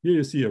 Yes, here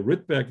you see a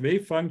Rydberg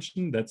wave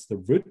function. That's the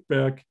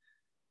Rydberg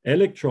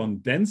electron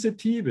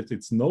density with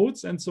its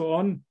nodes and so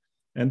on.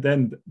 And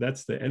then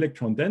that's the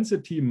electron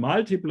density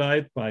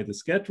multiplied by the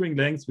scattering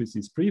length with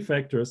these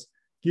prefactors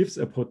gives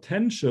a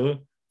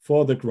potential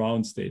for the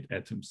ground state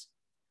atoms.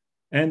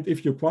 And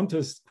if you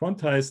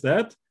quantize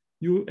that,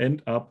 you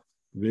end up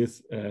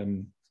with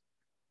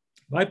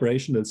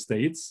vibrational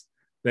states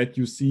that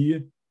you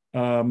see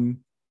in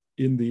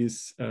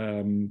these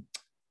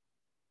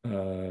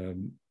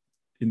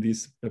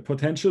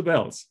potential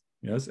wells.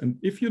 Yes, and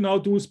if you now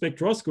do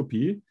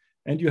spectroscopy,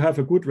 and you have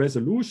a good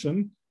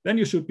resolution, then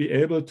you should be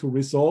able to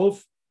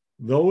resolve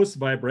those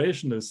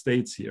vibrational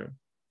states here.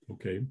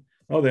 Okay,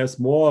 now there's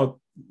more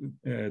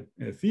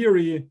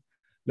theory.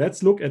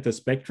 Let's look at the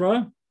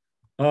spectra.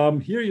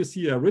 Here you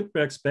see a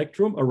Rydberg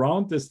spectrum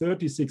around this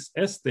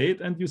 36S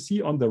state, and you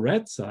see on the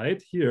red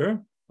side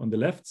here, on the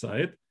left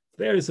side,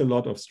 there is a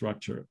lot of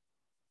structure.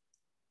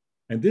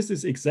 And this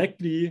is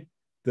exactly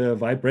the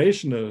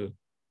vibrational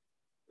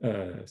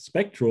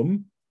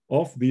spectrum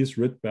of these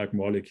Rydberg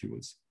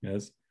molecules.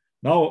 Yes.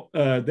 Now,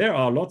 there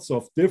are lots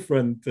of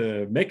different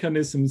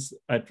mechanisms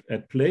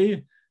at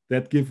play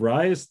that give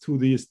rise to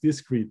these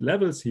discrete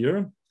levels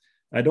here.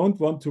 I don't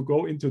want to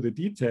go into the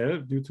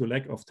detail due to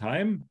lack of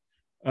time,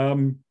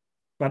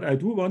 but I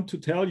do want to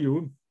tell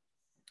you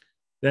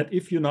that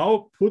if you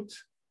now put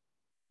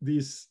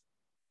these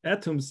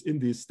atoms in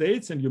these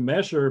states and you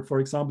measure, for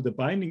example, the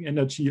binding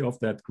energy of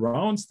that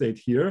ground state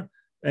here,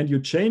 and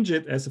you change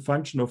it as a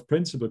function of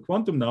principal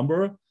quantum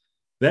number,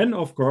 then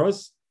of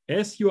course,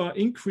 as you are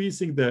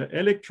increasing the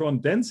electron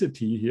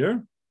density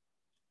here,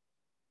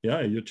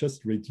 yeah, you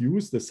just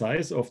reduce the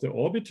size of the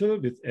orbital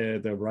with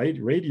the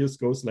radius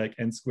goes like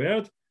n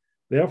squared.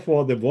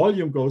 Therefore, the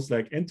volume goes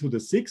like n to the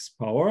 6th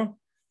power.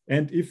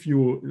 And if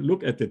you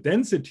look at the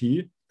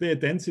density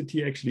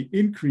actually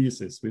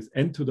increases with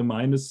n to the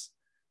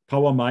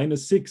power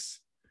minus 6.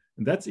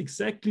 And that's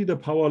exactly the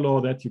power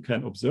law that you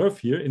can observe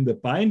here in the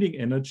binding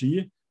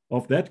energy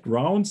of that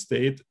ground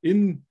state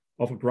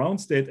of a ground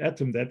state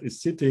atom that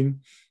is sitting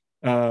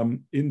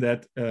in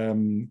that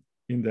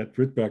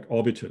Rydberg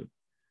orbital.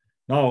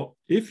 Now,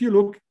 if you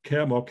look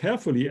more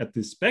carefully at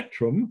this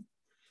spectrum,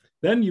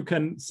 then you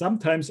can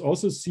sometimes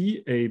also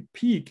see a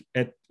peak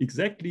at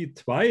exactly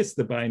twice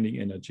the binding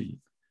energy.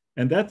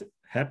 And that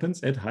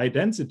happens at high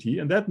density.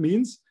 And that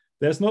means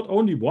there's not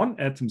only one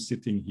atom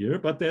sitting here,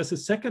 but there's a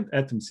second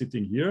atom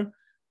sitting here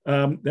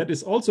that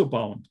is also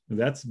bound. And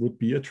that would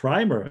be a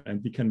trimer.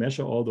 And we can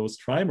measure all those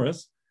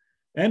trimers.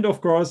 And of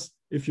course,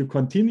 if you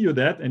continue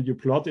that and you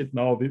plot it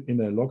now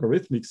in a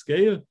logarithmic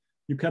scale,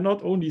 you can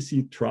not only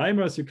see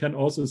trimers, you can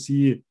also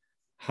see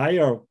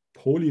higher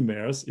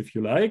polymers, if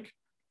you like.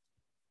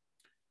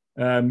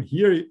 And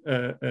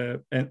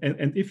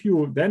if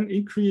you then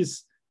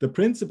increase the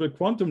principal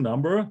quantum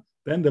number,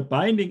 then the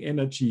binding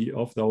energy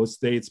of those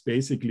states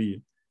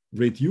basically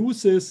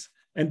reduces.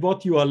 And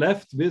what you are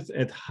left with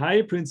at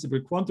high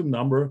principal quantum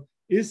number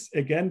is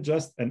again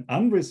just an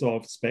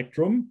unresolved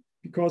spectrum,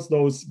 because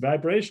those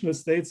vibrational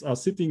states are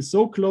sitting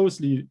so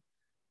closely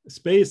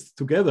spaced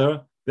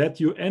together that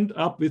you end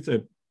up with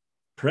a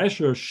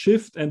pressure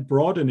shift and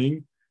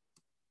broadening,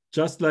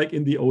 just like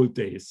in the old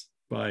days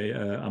by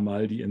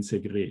Amaldi and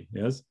Segre.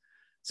 Yes.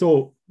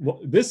 So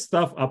this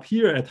stuff up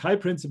here at high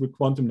principal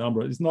quantum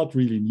number is not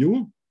really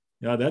new.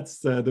 Yeah, that's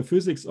the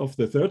physics of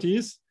the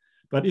 30s.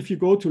 But if you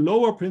go to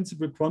lower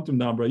principal quantum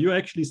number, you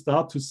actually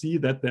start to see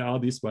that there are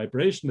these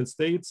vibrational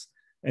states,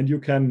 and you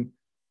can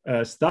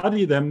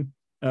study them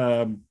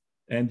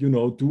and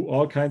do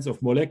all kinds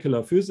of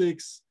molecular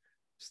physics,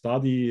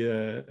 study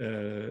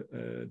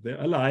the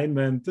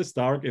alignment, the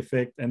Stark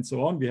effect, and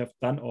so on. We have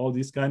done all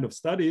these kind of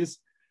studies.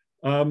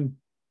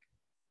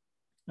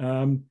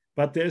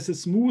 But there's a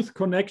smooth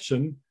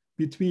connection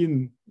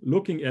between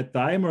looking at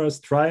dimers,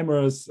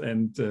 trimers,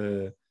 and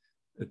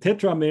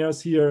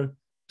tetramers here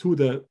to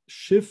the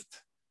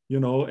shift,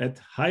 at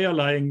higher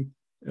lying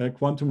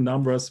quantum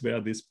numbers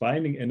where this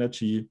binding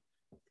energy,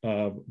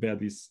 where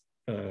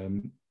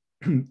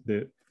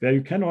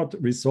you cannot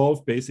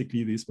resolve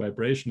basically these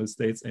vibrational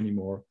states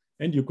anymore,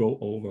 and you go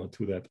over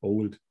to that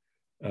old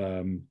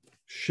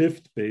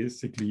shift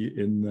basically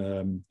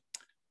in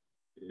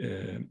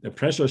a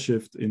pressure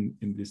shift in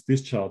these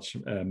discharge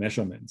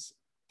measurements.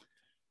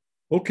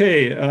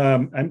 Okay,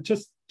 I'm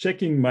just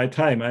checking my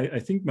time. I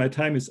think my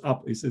time is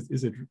up. Is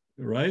it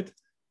right?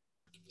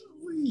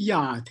 Yeah,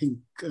 I think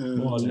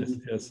more or less,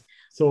 yes.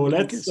 So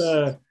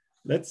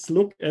let's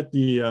look at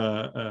the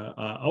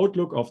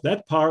outlook of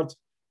that part.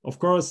 Of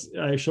course,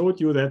 I showed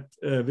you that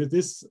with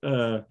this,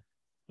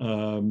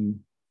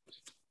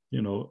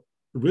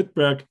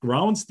 Rydberg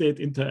ground state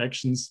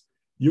interactions,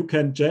 you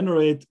can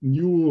generate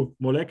new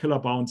molecular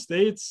bound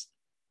states.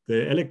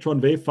 The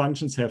electron wave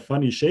functions have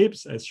funny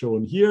shapes, as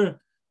shown here.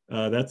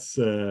 That's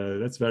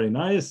very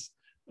nice.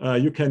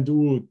 You can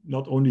do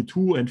not only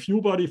two and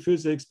few body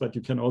physics, but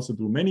you can also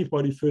do many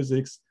body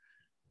physics.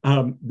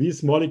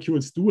 These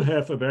molecules do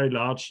have a very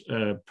large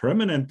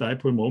permanent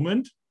dipole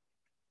moment,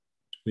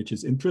 which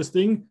is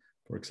interesting.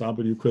 For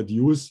example, you could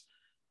use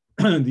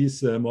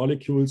these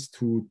molecules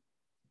to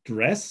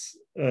dress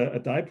a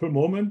dipole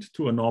moment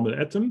to a normal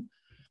atom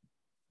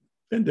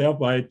and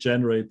thereby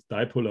generate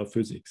dipolar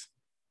physics.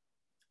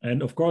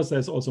 And of course,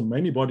 there's also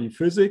many body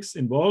physics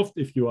involved.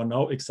 If you are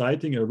now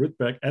exciting a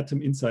Rydberg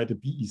atom inside a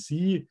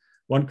BEC,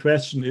 one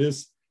question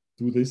is,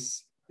 do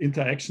these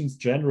interactions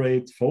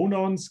generate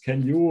phonons?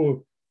 Can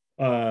you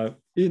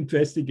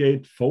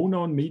investigate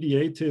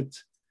phonon-mediated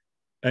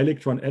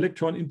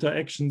electron-electron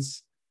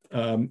interactions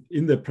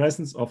in the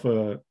presence of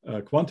a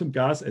quantum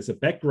gas as a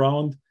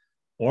background?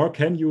 Or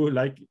can you,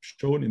 like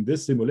shown in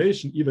this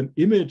simulation, even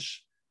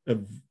image a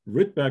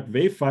Rydberg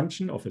wave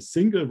function of a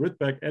single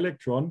Rydberg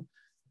electron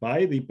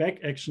by the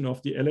back action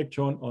of the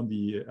electron on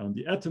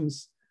the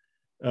atoms?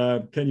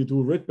 Can you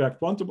do Rydberg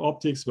quantum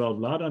optics? Well,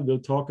 Vladan will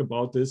talk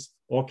about this.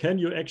 Or can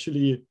you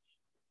actually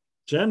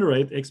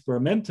generate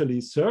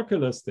experimentally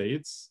circular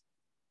states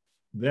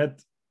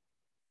that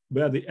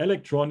where the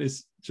electron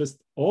is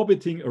just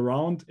orbiting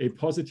around a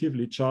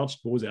positively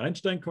charged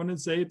Bose-Einstein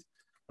condensate?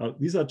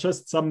 These are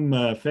just some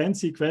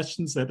fancy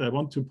questions that I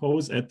want to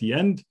pose at the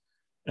end.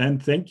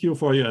 And thank you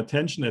for your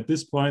attention at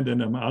this point.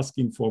 And I'm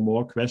asking for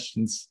more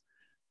questions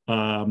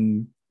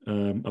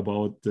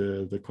about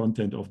the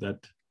content of that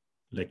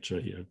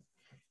lecture here.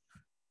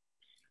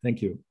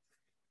 Thank you.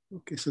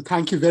 Okay, so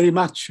thank you very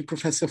much,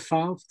 Professor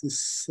Pfau, for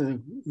this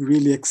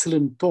really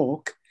excellent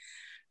talk.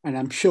 And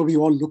I'm sure we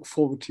all look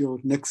forward to your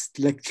next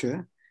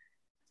lecture.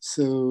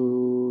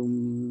 So,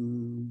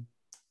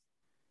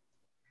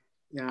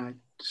 yeah,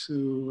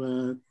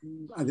 so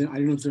I don't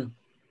know if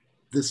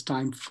there's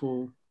time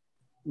for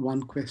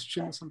one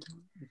question or something.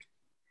 Okay.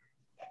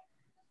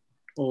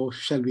 Or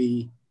shall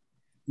we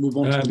move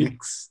on to the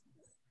next?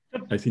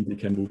 I think we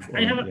can move on.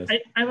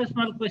 I have a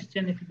small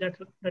question, if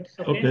that's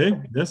okay.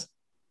 Okay, yes.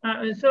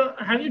 So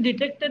have you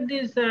detected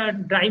these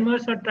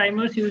dimers or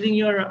trimers using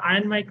your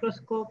ion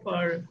microscope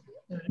or?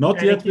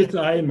 Not yet with the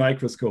ion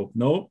microscope.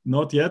 No,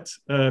 not yet.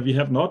 We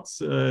have not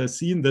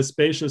seen the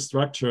spatial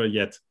structure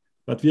yet,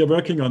 but we are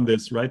working on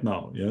this right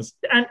now. Yes.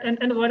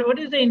 And what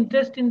is the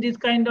interest in this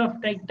kind of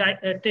like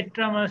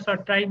tetramers or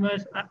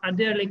trimers? Are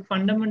there like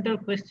fundamental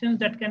questions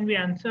that can be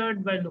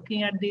answered by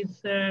looking at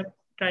these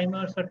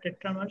trimers or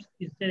tetramers?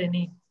 Is there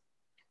any?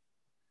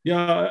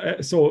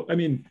 Yeah. So I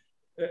mean,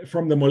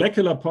 from the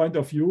molecular point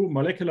of view,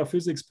 molecular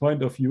physics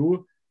point of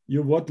view,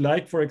 you would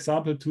like, for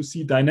example, to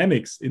see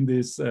dynamics in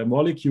these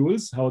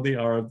molecules, how they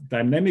are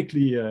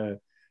dynamically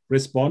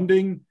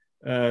responding.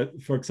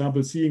 For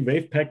example, seeing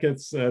wave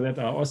packets that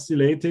are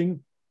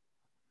oscillating.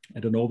 I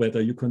don't know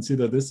whether you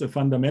consider this a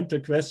fundamental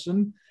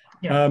question.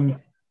 Yeah.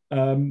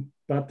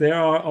 But there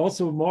are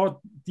also more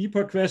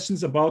deeper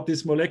questions about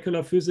this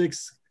molecular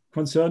physics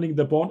concerning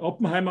the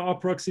Born-Oppenheimer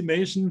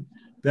approximation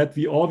that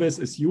we always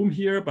assume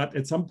here, but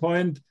at some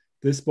point,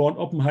 this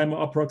Born-Oppenheimer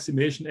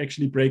approximation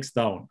actually breaks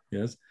down.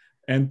 Yes.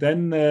 And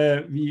then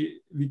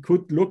we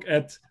could look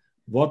at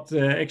what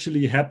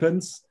actually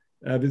happens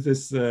with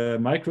this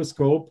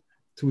microscope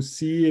to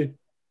see,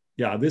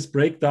 yeah, this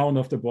breakdown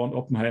of the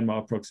Born-Oppenheimer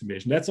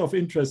approximation. That's of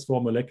interest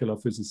for molecular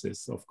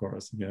physicists, of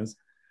course. Yes,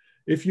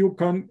 if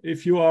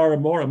you are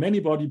more a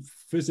many-body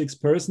physics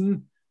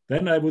person,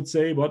 then I would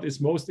say what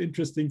is most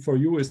interesting for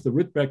you is the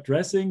Rydberg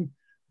dressing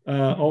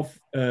of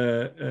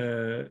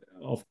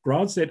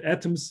ground state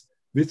atoms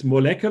with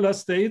molecular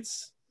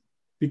states.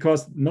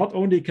 Because not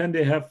only can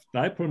they have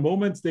dipole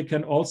moments, they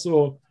can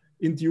also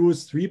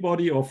induce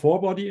 3-body or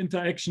 4-body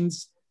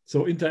interactions.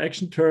 So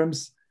interaction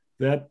terms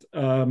that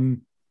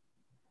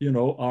you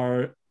know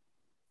are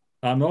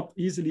not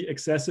easily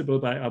accessible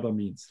by other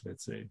means,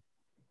 let's say.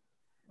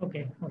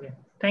 Okay.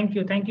 Thank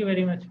you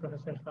very much,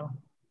 Professor Pfau.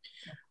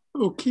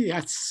 Okay,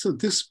 so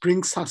this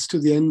brings us to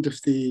the end of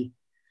the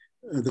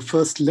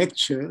first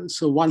lecture.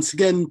 So once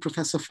again,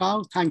 Professor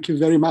Pfau, thank you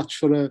very much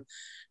for a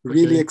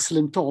really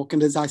excellent talk.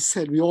 And as I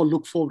said, we all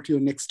look forward to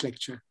your next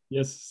lecture.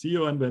 Yes, see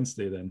you on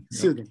Wednesday then.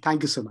 See you then.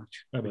 Thank you so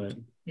much. Bye-bye.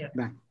 Yeah.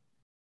 Bye.